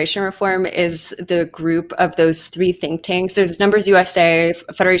American Immigration Reform is the group of those three think tanks. There's Numbers USA,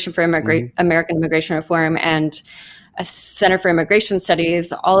 Federation for American Immigration Reform, and a Center for Immigration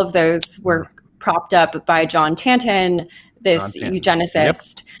Studies. All of those were propped up by John Tanton, this eugenicist.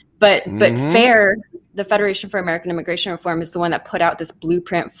 Yep. But FAIR, the Federation for American Immigration Reform, is the one that put out this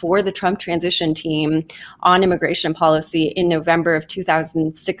blueprint for the Trump transition team on immigration policy in November of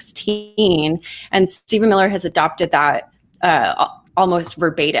 2016. And Stephen Miller has adopted that almost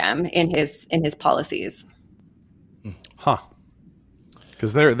verbatim in his policies. Huh.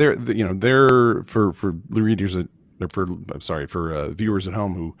 Because they're for readers for viewers at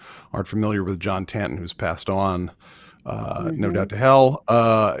home who aren't familiar with John Tanton, who's passed on, no doubt to hell.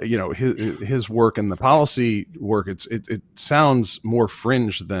 His work and the policy work, it sounds more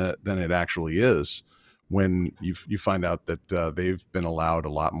fringe than it actually is when you find out that they've been allowed a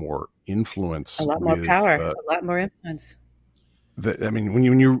lot more influence, a lot more power, a lot more influence. I mean,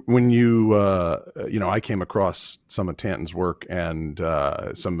 I came across some of Tanton's work and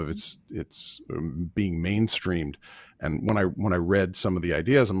some of it's being mainstreamed, and when I read some of the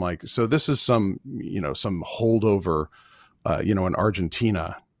ideas, I'm like, so this is some holdover, in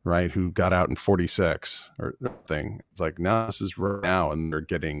Argentina, right, who got out in 46 or thing. It's like, no, this is right now, and they're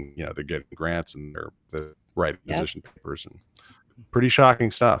getting grants and they're writing position papers, and pretty shocking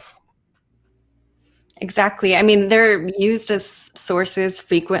stuff. Exactly. I mean, they're used as sources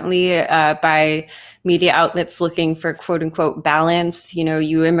frequently by media outlets looking for "quote unquote" balance.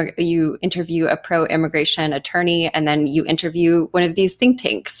 You interview a pro-immigration attorney, and then you interview one of these think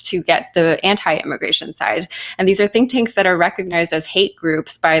tanks to get the anti-immigration side. And these are think tanks that are recognized as hate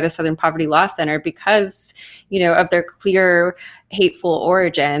groups by the Southern Poverty Law Center because, of their clear hateful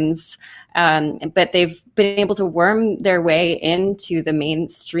origins. But they've been able to worm their way into the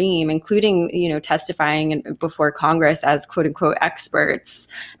mainstream, including, testifying before Congress as "quote unquote" experts,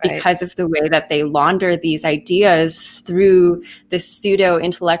 because of the way that they launder these ideas through this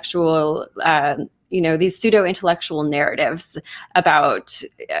pseudo-intellectual narratives about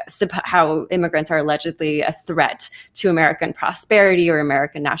how immigrants are allegedly a threat to American prosperity or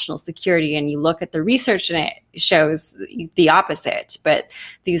American national security. And you look at the research and it shows the opposite. But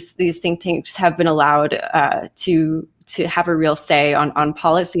these think tanks have been allowed to have a real say on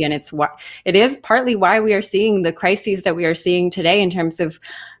policy. And it is partly why we are seeing the crises that we are seeing today in terms of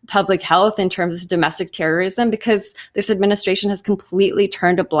public health, in terms of domestic terrorism, because this administration has completely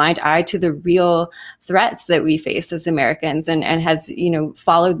turned a blind eye to the real threats that we face as Americans, and has,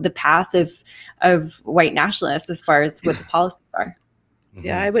 followed the path of white nationalists as far as what the policies are.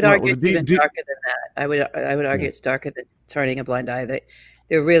 Yeah, I would argue it's even darker than that. I would argue it's darker than turning a blind eye. That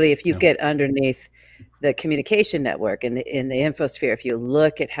they're really, if you get underneath the communication network in the infosphere, if you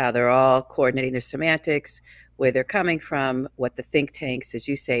look at how they're all coordinating their semantics, where they're coming from, what the think tanks, as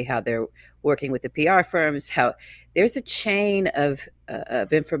you say, how they're working with the PR firms, how there's a chain of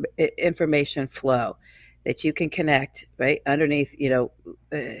information flow that you can connect right underneath.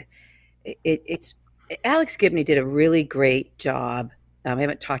 It's Alex Gibney did a really great job. I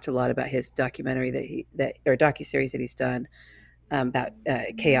haven't talked a lot about his documentary or docuseries that he's done about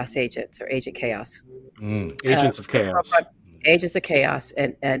chaos agents or Agent Chaos. Agents of Chaos. Agents of Chaos,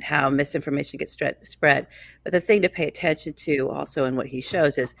 and how misinformation gets spread. But the thing to pay attention to also in what he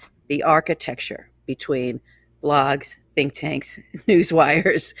shows is the architecture between blogs, think tanks, news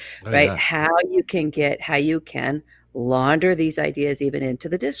wires, right? Yeah. How you can launder these ideas even into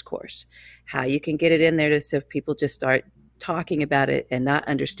the discourse, how you can get it in there so people just start talking about it and not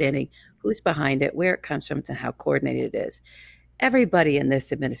understanding who's behind it, where it comes from, and how coordinated it is. Everybody in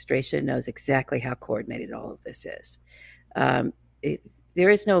this administration knows exactly how coordinated all of this is. There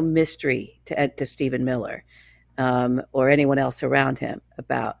is no mystery to Stephen Miller or anyone else around him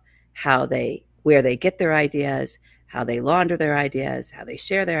about where they get their ideas, how they launder their ideas, how they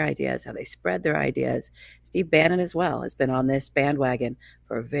share their ideas, how they spread their ideas. Steve Bannon as well has been on this bandwagon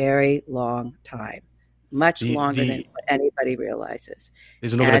for a very long time, much longer than what anybody realizes.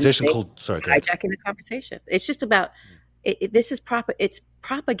 There's an organization called hijacking the conversation. It's just about this is it's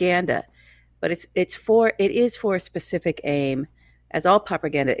propaganda. But it is for a specific aim, as all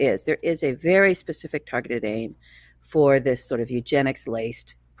propaganda is. There is a very specific targeted aim for this sort of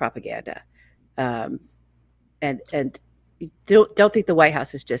eugenics-laced propaganda, and don't think the White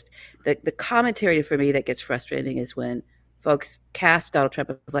House is just the commentary for me that gets frustrating is when folks cast Donald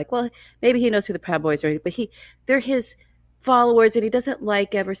Trump like, well, maybe he knows who the Proud Boys are, but they're his followers, and he doesn't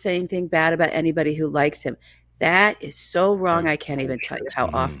like ever say anything bad about anybody who likes him. That is so wrong. I can't even tell you how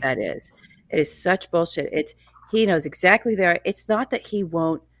off that is. It is such bullshit. He knows exactly there. It's not that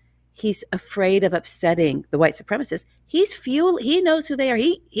he's afraid of upsetting the white supremacists. He knows who they are.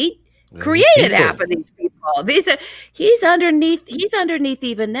 He created half of these people. He's underneath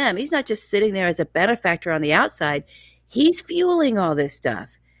even them. He's not just sitting there as a benefactor on the outside. He's fueling all this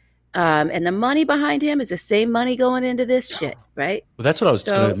stuff. And the money behind him is the same money going into this shit, right? Well, that's what I was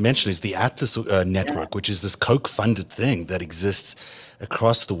going to mention is the Atlas Network, which is this Koch-funded thing that exists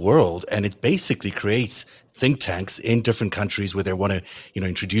across the world, and it basically creates think tanks in different countries where they want to,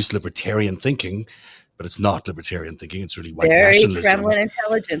 introduce libertarian thinking, but it's not libertarian thinking. It's really white Very nationalism. Kremlin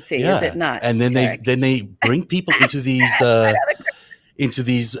intelligence, is it not? And then Eric? they bring people into these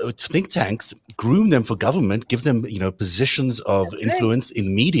think tanks, groom them for government, give them positions of influence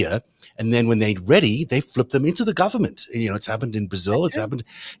in media, and then when they're ready, they flip them into the government. It's happened in Brazil. It's happened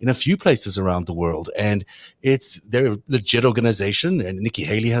in a few places around the world, and they're a legit organization, and Nikki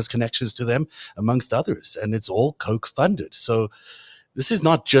Haley has connections to them, amongst others, and it's all Koch funded. So this is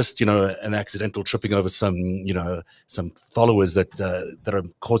not just an accidental tripping over some followers that are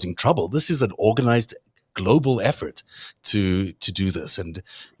causing trouble. This is an organized global effort to do this, and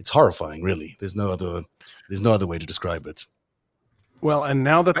it's horrifying. Really, there's no other way to describe it. Well, and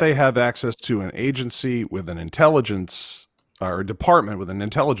now that they have access to an agency with an intelligence, or a department with an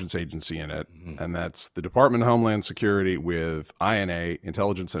intelligence agency in it, and that's the Department of Homeland Security with INA,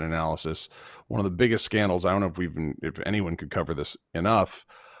 Intelligence and Analysis. One of the biggest scandals, I don't know if anyone could cover this enough,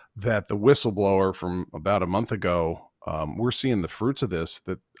 that the whistleblower from about a month ago, we're seeing the fruits of this,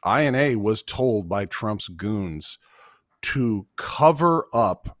 that INA was told by Trump's goons to cover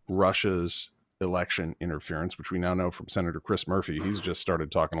up Russia's election interference, which we now know from Senator Chris Murphy. He's just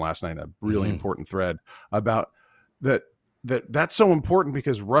started talking last night, a really important thread about that's so important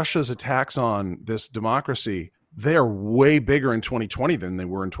because Russia's attacks on this democracy, they're way bigger in 2020 than they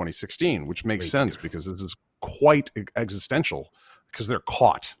were in 2016, which makes sense because this is quite existential because they're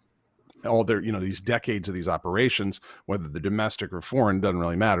caught. All their, these decades of these operations, whether the domestic or foreign, doesn't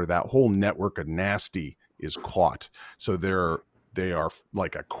really matter. That whole network of nasty is caught. So they are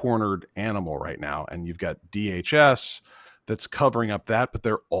like a cornered animal right now. And you've got DHS that's covering up that, but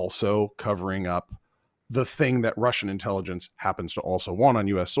they're also covering up the thing that Russian intelligence happens to also want on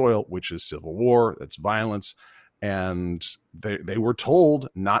U.S. soil, which is civil war, that's violence. And they were told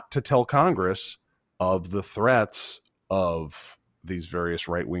not to tell Congress of the threats of these various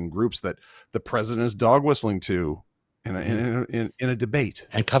right-wing groups that the president is dog whistling to in a debate,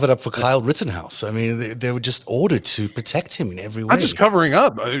 and covered up for Kyle Rittenhouse. I mean, they were just ordered to protect him in every way. Not just covering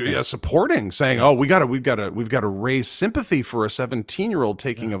up, supporting, saying, "Oh, we've got to raise sympathy for a 17-year-old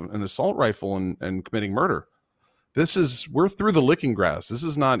taking an assault rifle and committing murder." We're through the licking grass. This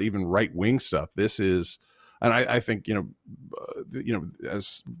is not even right-wing stuff. This is, and I think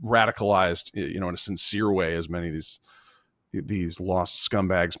as radicalized, in a sincere way as many of these lost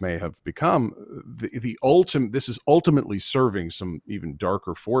scumbags may have become, this is ultimately serving some even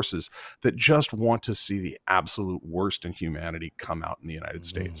darker forces that just want to see the absolute worst in humanity come out in the United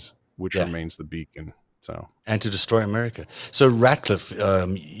States, which remains the beacon. So, and to destroy America. So Ratcliffe,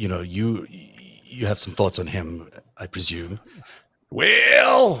 you have some thoughts on him, I presume.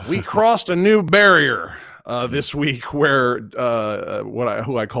 Well, we crossed a new barrier this week where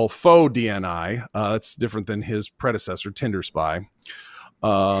who I call faux DNI. It's different than his predecessor, Tinder Spy,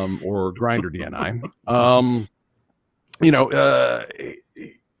 or Grindr DNI.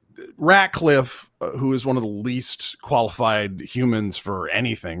 Ratcliffe, who is one of the least qualified humans for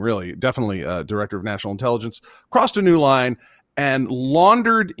anything, really, definitely Director of National Intelligence, crossed a new line and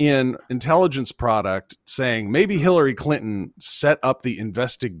laundered in intelligence product saying maybe Hillary Clinton set up the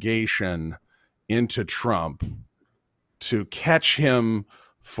investigation into Trump to catch him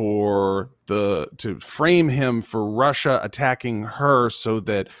to frame him for Russia attacking her so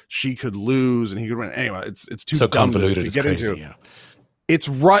that she could lose and he could win. Anyway, it's too so dumb convoluted. to get crazy, into. Yeah.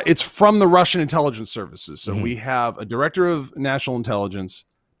 It's from the Russian intelligence services. So we have a director of national intelligence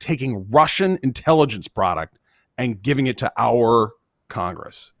taking Russian intelligence product and giving it to our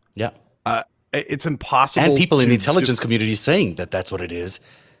Congress. Yeah. It's impossible. And people in the intelligence community saying that that's what it is.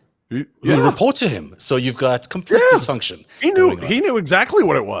 You report to him. So you've got complete dysfunction. He knew exactly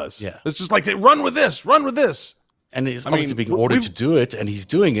what it was. Yeah. It's just like, run with this. And he's obviously being ordered to do it, and he's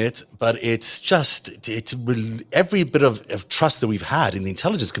doing it, but it's every bit of trust that we've had in the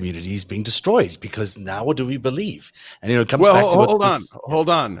intelligence community is being destroyed because now what do we believe? And it comes back to hold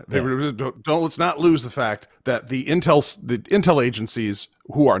on. Yeah. Let's not lose the fact that the intel agencies,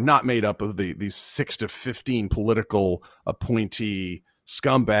 who are not made up of these 6 to 15 political appointee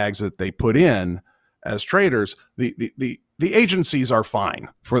scumbags that they put in as traitors, the agencies are fine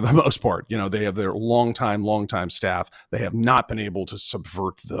for the most part. They have their long time staff. They have not been able to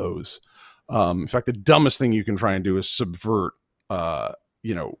subvert those. In fact, the dumbest thing you can try and do is subvert, an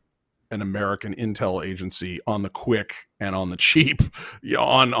American intel agency on the quick and on the cheap,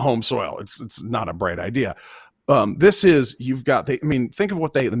 on home soil. It's not a bright idea. Think of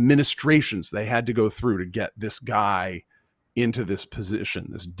what the administrations they had to go through to get this guy into this position,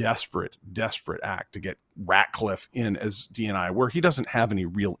 this desperate act to get Ratcliffe in as DNI, where he doesn't have any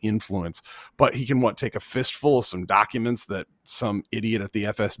real influence, but he can take a fistful of some documents that some idiot at the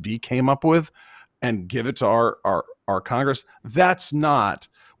FSB came up with and give it to our Congress. That's not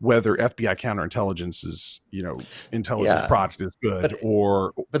whether FBI counterintelligence is, intelligence project is good,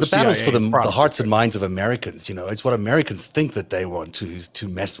 but the battle's for the hearts and minds of Americans. It's what Americans think that they want to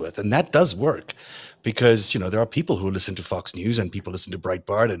mess with, and that does work, because there are people who listen to Fox News and people listen to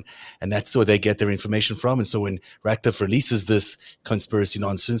Breitbart, and that's where they get their information from. And so when Ratcliffe releases this conspiracy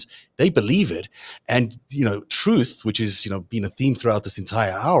nonsense, they believe it. And truth, which is been a theme throughout this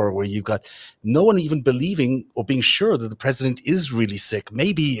entire hour, where you've got no one even believing or being sure that the president is really sick.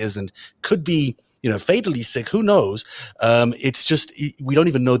 Maybe he isn't, could be fatally sick, who knows. It's just, we don't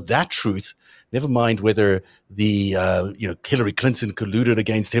even know that truth. Never mind whether the Hillary Clinton colluded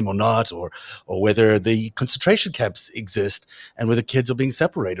against him or not, or whether the concentration camps exist and whether kids are being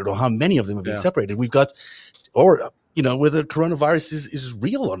separated, or how many of them are being separated. We've got, or whether coronavirus is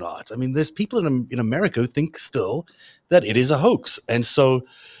real or not. I mean, there's people in America who think still that it is a hoax, and so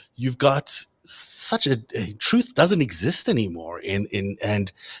you've got such a truth doesn't exist anymore, and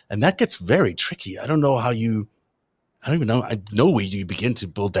that gets very tricky. I don't even know. I know where you begin to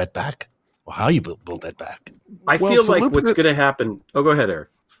build that back. Or how you build that back. I feel like what's going to happen. Oh, go ahead, Eric.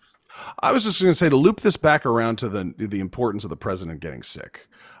 I was just going to say, to loop this back around to the importance of the president getting sick.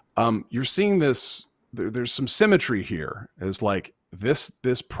 You're seeing this. There's some symmetry here. Is like this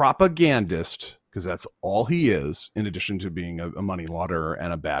propagandist, because that's all he is, in addition to being a money launderer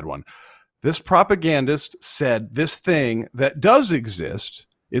and a bad one. This propagandist said this thing that does exist.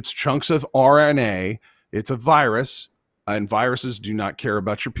 It's chunks of RNA. It's a virus. And viruses do not care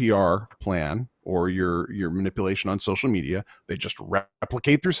about your PR plan or your manipulation on social media. They just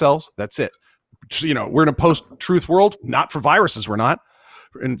replicate through cells. That's it. We're in a post-truth world. Not for viruses, we're not.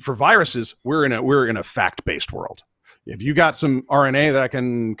 And for viruses, we're in a fact-based world. If you got some RNA that I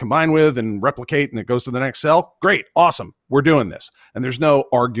can combine with and replicate and it goes to the next cell, great, awesome. We're doing this. And there's no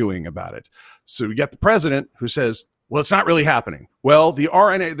arguing about it. So you get the president who says, well, it's not really happening. Well, the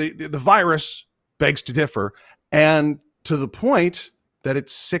RNA, the virus begs to differ. And to the point that it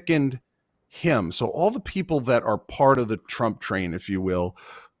sickened him. So all the people that are part of the Trump train, if you will,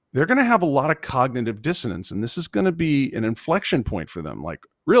 they're going to have a lot of cognitive dissonance. And this is going to be an inflection point for them. Like,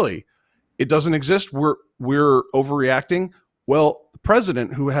 really, it doesn't exist. We're overreacting. Well, the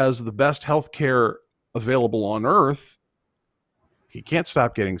president, who has the best health care available on earth, he can't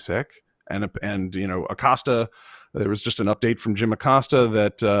stop getting sick. And Acosta, there was just an update from Jim Acosta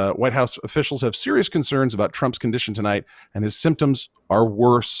that White House officials have serious concerns about Trump's condition tonight, and his symptoms are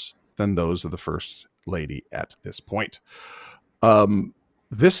worse than those of the first lady at this point.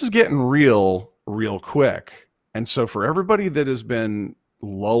 This is getting real quick. And so for everybody that has been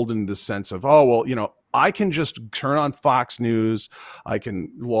lulled into the sense of, oh, well, I can just turn on Fox News, I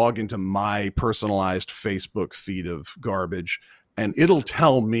can log into my personalized Facebook feed of garbage, and it'll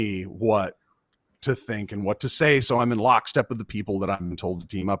tell me what to think and what to say, so I'm in lockstep with the people that I'm told to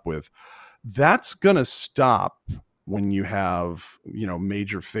team up with. That's going to stop when you have,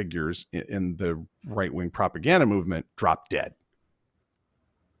 major figures in the right-wing propaganda movement drop dead.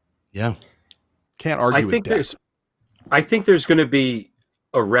 Yeah. Can't argue with that. I think there's going to be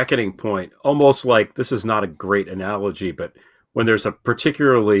a reckoning point, almost like, this is not a great analogy, but when there's a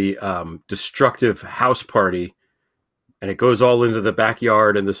particularly destructive house party and it goes all into the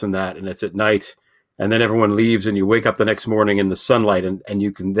backyard and this and that, and it's at night, and then everyone leaves and you wake up the next morning in the sunlight, and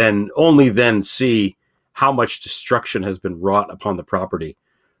you can only then see how much destruction has been wrought upon the property.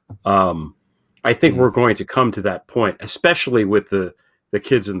 I think we're going to come to that point, especially with the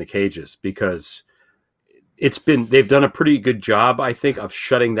kids in the cages, because they've done a pretty good job, I think, of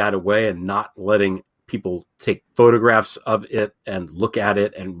shutting that away and not letting people take photographs of it and look at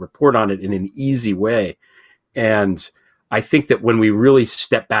it and report on it in an easy way. And I think that when we really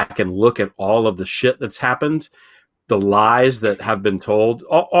step back and look at all of the shit that's happened, the lies that have been told,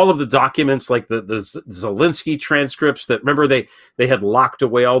 all of the documents, like the Zelensky transcripts that, remember, they had locked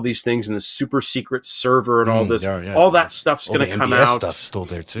away all these things in the super secret server and all this, all that stuff's going to come MBS out. Stuff still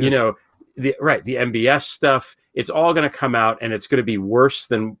there too. The MBS stuff, it's all going to come out, and it's going to be worse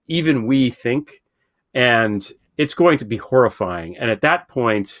than even we think. And it's going to be horrifying. And at that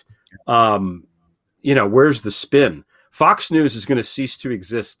point, where's the spin? Fox News is going to cease to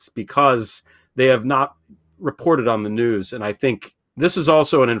exist because they have not reported on the news. And I think this is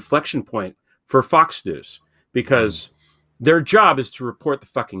also an inflection point for Fox News, because their job is to report the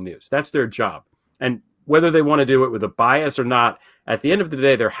fucking news. That's their job. And whether they want to do it with a bias or not, at the end of the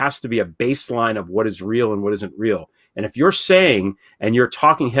day, there has to be a baseline of what is real and what isn't real. And if you're saying, and your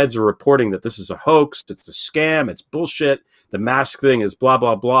talking heads are reporting that this is a hoax, it's a scam, it's bullshit, the mask thing is blah,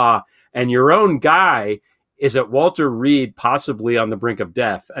 blah, blah, and your own guy is that Walter Reed possibly on the brink of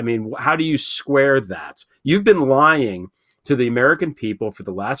death? I mean, how do you square that? You've been lying to the American people for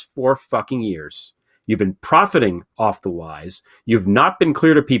the last 4 fucking years. You've been profiting off the lies. You've not been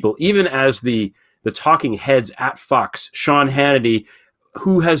clear to people, even as the talking heads at Fox, Sean Hannity,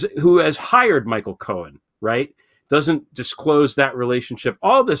 who has hired Michael Cohen, right? Doesn't disclose that relationship.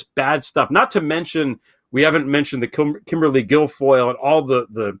 All this bad stuff. Not to mention, we haven't mentioned the Kimberly Guilfoyle and all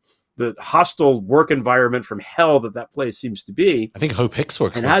the hostile work environment from hell that place seems to be. I think Hope Hicks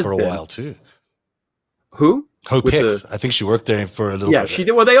worked there for a while too. Who? Hope Hicks. I think she worked there for a little bit. Yeah, she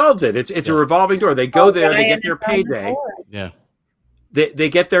did. Well, they all did. It's a revolving door. They go there, they get their payday. Yeah. They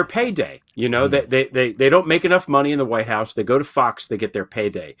get their payday. You know, they don't make enough money in the White House. They go to Fox, they get their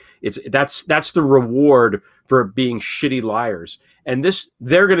payday. That's the reward for being shitty liars. And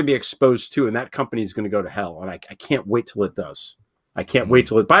they're going to be exposed too, and that company is going to go to hell. And I can't wait till it does. I can't wait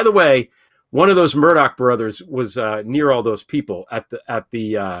till it. By the way, one of those Murdoch brothers was near all those people at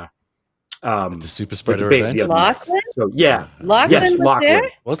the super spreader event. Lachlan? So yeah. Lachlan was Lachlan.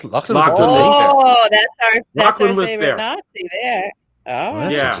 there? Lachlan was there. Oh, that's our was favorite there. Nazi there. Oh, Well,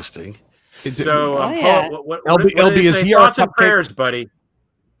 that's Yeah. interesting. So yeah. Paul, what LB, did they is say? he our Thoughts and cupcake? prayers, buddy.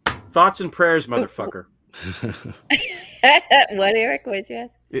 Thoughts and prayers, motherfucker. What, Eric? What did you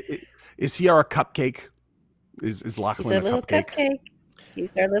ask? Is he our cupcake? Is He's Lachlan our a little cupcake? cupcake.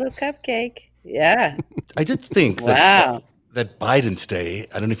 He's our little cupcake. Yeah. I did think Wow. that Biden today,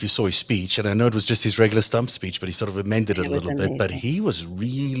 I don't know if you saw his speech, and I know it was just his regular stump speech, but he sort of amended it a was little bit. But amazing. he was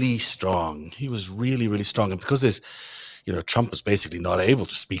really strong. He was really, really strong. And because Trump was basically not able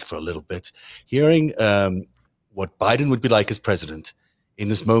to speak for a little bit, hearing what Biden would be like as president in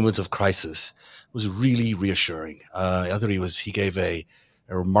this moment of crisis was really reassuring. I thought he gave a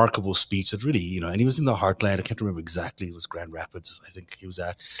remarkable speech that really, and he was in the heartland. I can't remember exactly. It was Grand Rapids, I think he was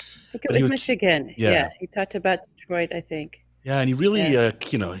at. I think But it he was would- Michigan. yeah. Yeah. He talked about Detroit, I think. Yeah, and he really,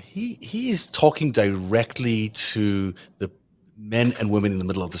 he is talking directly to the men and women in the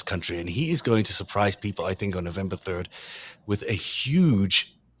middle of this country, and he is going to surprise people, I think, on November 3rd with a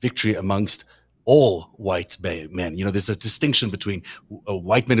huge victory amongst all white men. There's a distinction between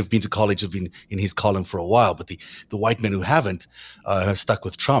white men who've been to college, have been in his column for a while, but the white men who haven't are stuck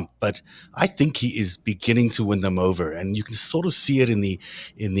with Trump. But I think he is beginning to win them over, and you can sort of see it in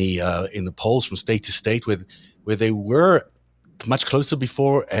the polls from state to state where they were much closer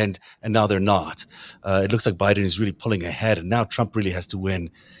before and now they're not. It looks like Biden is really pulling ahead, and now Trump really has to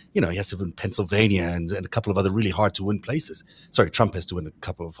win. He has to win Pennsylvania and a couple of other really hard to win places. Sorry, Trump has to win a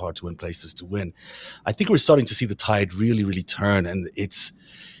couple of hard to win places to win. I think we're starting to see the tide really, really turn, and it's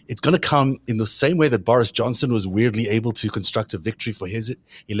going to come in the same way that Boris Johnson was weirdly able to construct a victory for his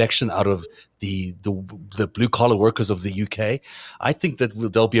election out of the blue collar workers of the UK. I think that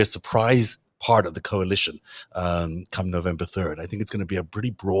there'll be a surprise part of the coalition come November 3rd. I think it's going to be a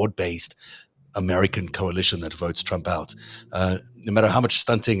pretty broad-based American coalition that votes Trump out, no matter how much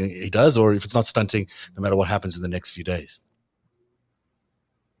stunting he does, or if it's not stunting, no matter what happens in the next few days.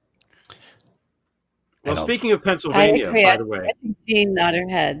 Well, And speaking of I Pennsylvania, agree. by the way, I think Jean nodded her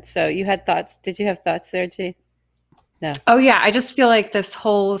head. So you had thoughts. Did you have thoughts there, Jean? No. Oh, yeah. I just feel like this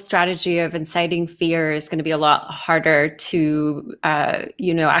whole strategy of inciting fear is going to be a lot harder to,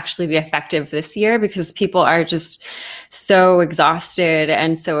 actually be effective this year because people are just so exhausted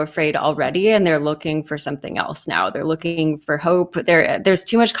and so afraid already. And they're looking for something else now. They're looking for hope. There's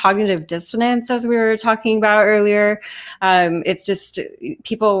too much cognitive dissonance, as we were talking about earlier. It's just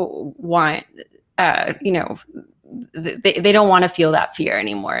people want, they don't want to feel that fear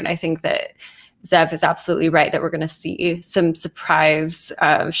anymore. And I think that Zev is absolutely right that we're going to see some surprise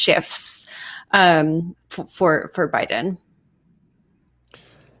shifts for Biden.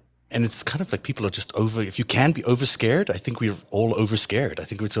 And it's kind of like people are just if you can be overscared, I think we're all overscared. I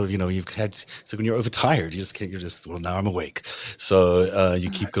think we're sort of, so when you're overtired, now I'm awake. So you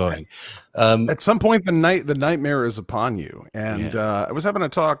keep going. At some point, the nightmare is upon you. And I was having a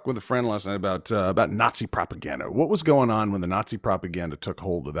talk with a friend last night about Nazi propaganda. What was going on when the Nazi propaganda took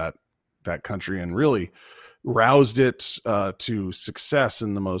hold of that country and really roused it to success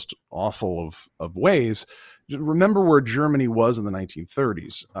in the most awful of ways. Remember where Germany was in the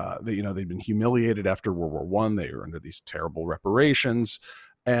 1930s. They'd been humiliated after World War I. They were under these terrible reparations.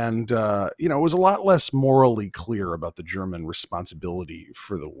 And, it was a lot less morally clear about the German responsibility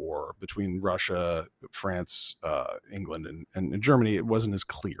for the war between Russia, France, England, and Germany. It wasn't as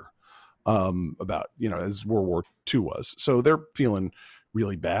clear about, as World War II was. So they're feeling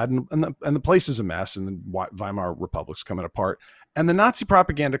really bad, and the place is a mess, and the Weimar Republic's coming apart, and the Nazi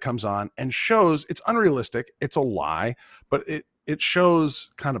propaganda comes on and shows it's unrealistic, it's a lie, but it shows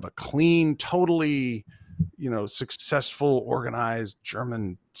kind of a clean, totally successful, organized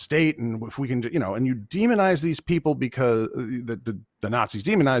German state, and if we can, and you demonize these people because the Nazis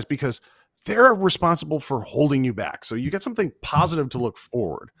demonized because they're responsible for holding you back. So you get something positive to look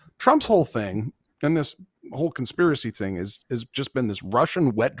forward. Trump's whole thing and this whole conspiracy thing is just been this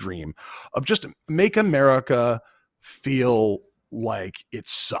Russian wet dream of just make America feel like it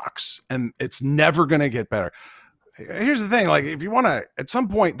sucks and it's never going to get better. Here's the thing, like if you want to, at some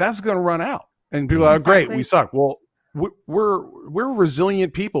point that's going to run out and people are great, we suck. Well, we're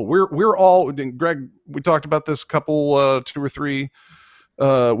resilient people. We're all, and Greg, we talked about this couple 2 or 3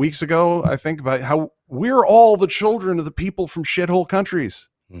 weeks ago, I think, about how we're all the children of the people from shithole countries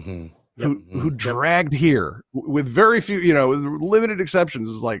who dragged here with very few, limited exceptions.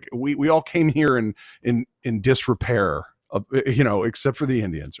 Is like we all came here in disrepair, except for the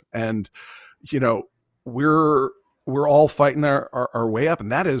Indians, and we're all fighting our way up,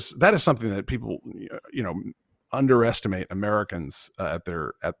 and that is something that people underestimate Americans at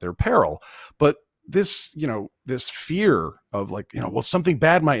their peril, but. This fear of well, something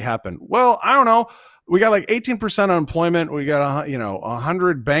bad might happen. Well, I don't know. We got like 18% unemployment. We got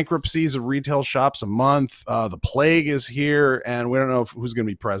 100 bankruptcies of retail shops a month. The plague is here, and we don't know who's going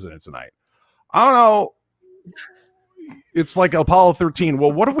to be president tonight. I don't know. It's like Apollo 13.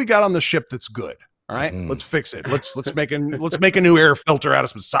 Well, what have we got on the ship that's good? All right, let's fix it. Let's make a new air filter out of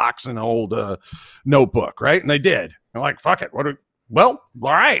some socks and an old notebook, right? And they did. They're like, fuck it. Well,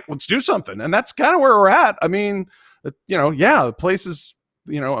 all right, let's do something. And that's kind of where we're at. I mean, the place is,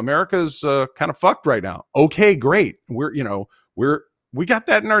 America's kind of fucked right now. Okay, great. We got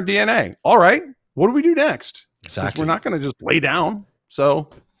that in our DNA. All right, what do we do next? Exactly. We're not going to just lay down. So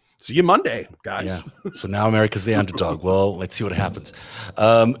see you Monday, guys. Yeah. So now America's the underdog. Well, let's see what happens.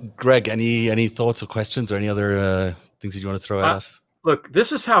 Greg, any thoughts or questions or any other things that you want to throw at us? Look,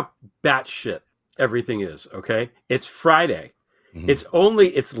 this is how batshit everything is, okay? It's Friday. It's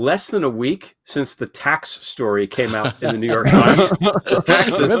less than a week since the tax story came out in the New York Times.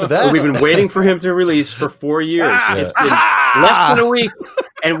 Taxes, remember that? We've been waiting for him to release for 4 years. It's been less than a week,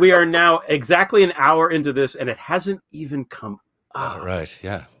 and we are now exactly an hour into this, and it hasn't even come up. Oh, right,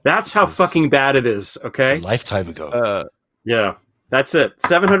 yeah. That's how fucking bad it is, okay? It's a lifetime ago. Yeah. That's it.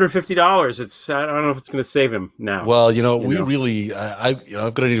 $750. I don't know if it's going to save him now. Well, really, I've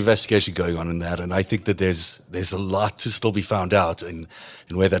got an investigation going on in that, and I think that there's a lot to still be found out in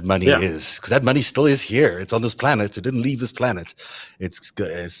where that money is, because that money still is here. It's on this planet. It didn't leave this planet.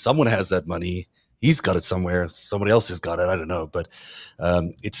 Someone has that money. He's got it somewhere. Somebody else has got it. I don't know, but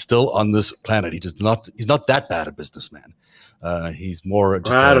it's still on this planet. He's not that bad a businessman. He's more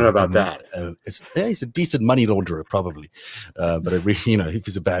just I don't know about that. He's a decent money launderer, probably. But if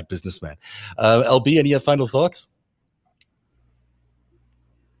he's a bad businessman. LB, any final thoughts?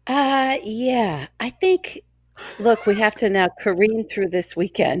 Yeah, I think, look, we have to now careen through this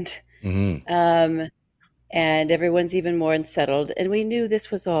weekend. And everyone's even more unsettled. And we knew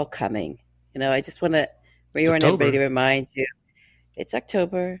this was all coming. I just want to rewarn everybody to remind you, it's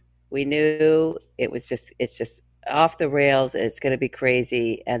October. We knew it's just off the rails. It's going to be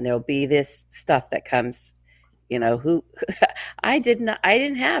crazy, and there'll be this stuff that comes. I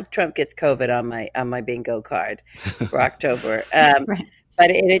didn't have Trump gets COVID on my bingo card for October, Right. but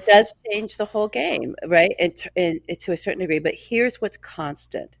it does change the whole game, right? And to a certain degree. But here's what's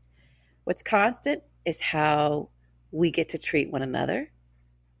constant. What's constant is how we get to treat one another,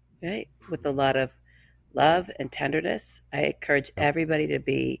 right? With a lot of love and tenderness. I encourage everybody to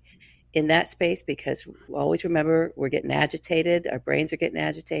be in that space, because always remember, we're getting agitated. Our brains are getting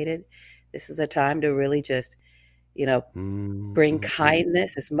agitated. This is a time to really just, bring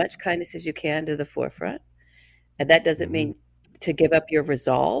kindness, as much kindness as you can, to the forefront. And that doesn't mean to give up your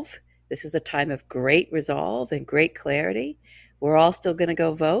resolve. This is a time of great resolve and great clarity. We're all still going to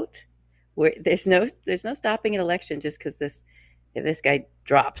go vote. There's no stopping an election just because this guy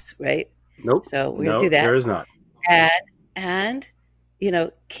drops, right? Nope. So we're going to do that. There is not. And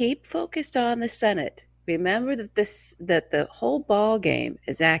keep focused on the Senate. Remember that the whole ball game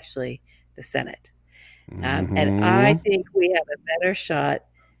is actually the Senate. And I think we have a better shot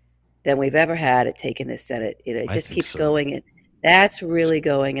than we've ever had at taking the Senate. It just keeps going. And that's really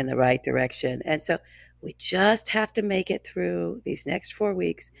going in the right direction. And so we just have to make it through these next 4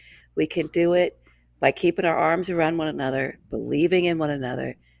 weeks. We can do it by keeping our arms around one another, believing in one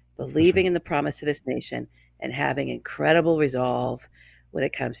another, believing in the promise of this nation, and having incredible resolve when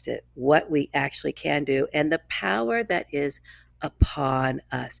it comes to what we actually can do and the power that is upon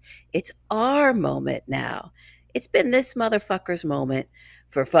us. It's our moment now. It's been this motherfucker's moment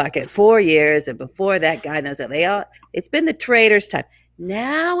for fucking 4 years, and before that, God knows that it's been the traitors' time.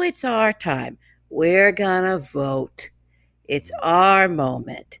 Now it's our time. We're going to vote. It's our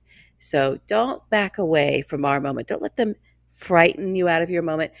moment. So don't back away from our moment. Don't let them frighten you out of your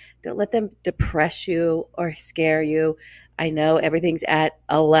moment. Don't let them depress you or scare you. I know everything's at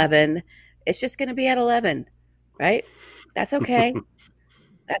 11. It's just going to be at 11, right? That's okay.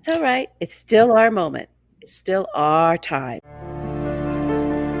 That's all right. It's still our moment. It's still our time.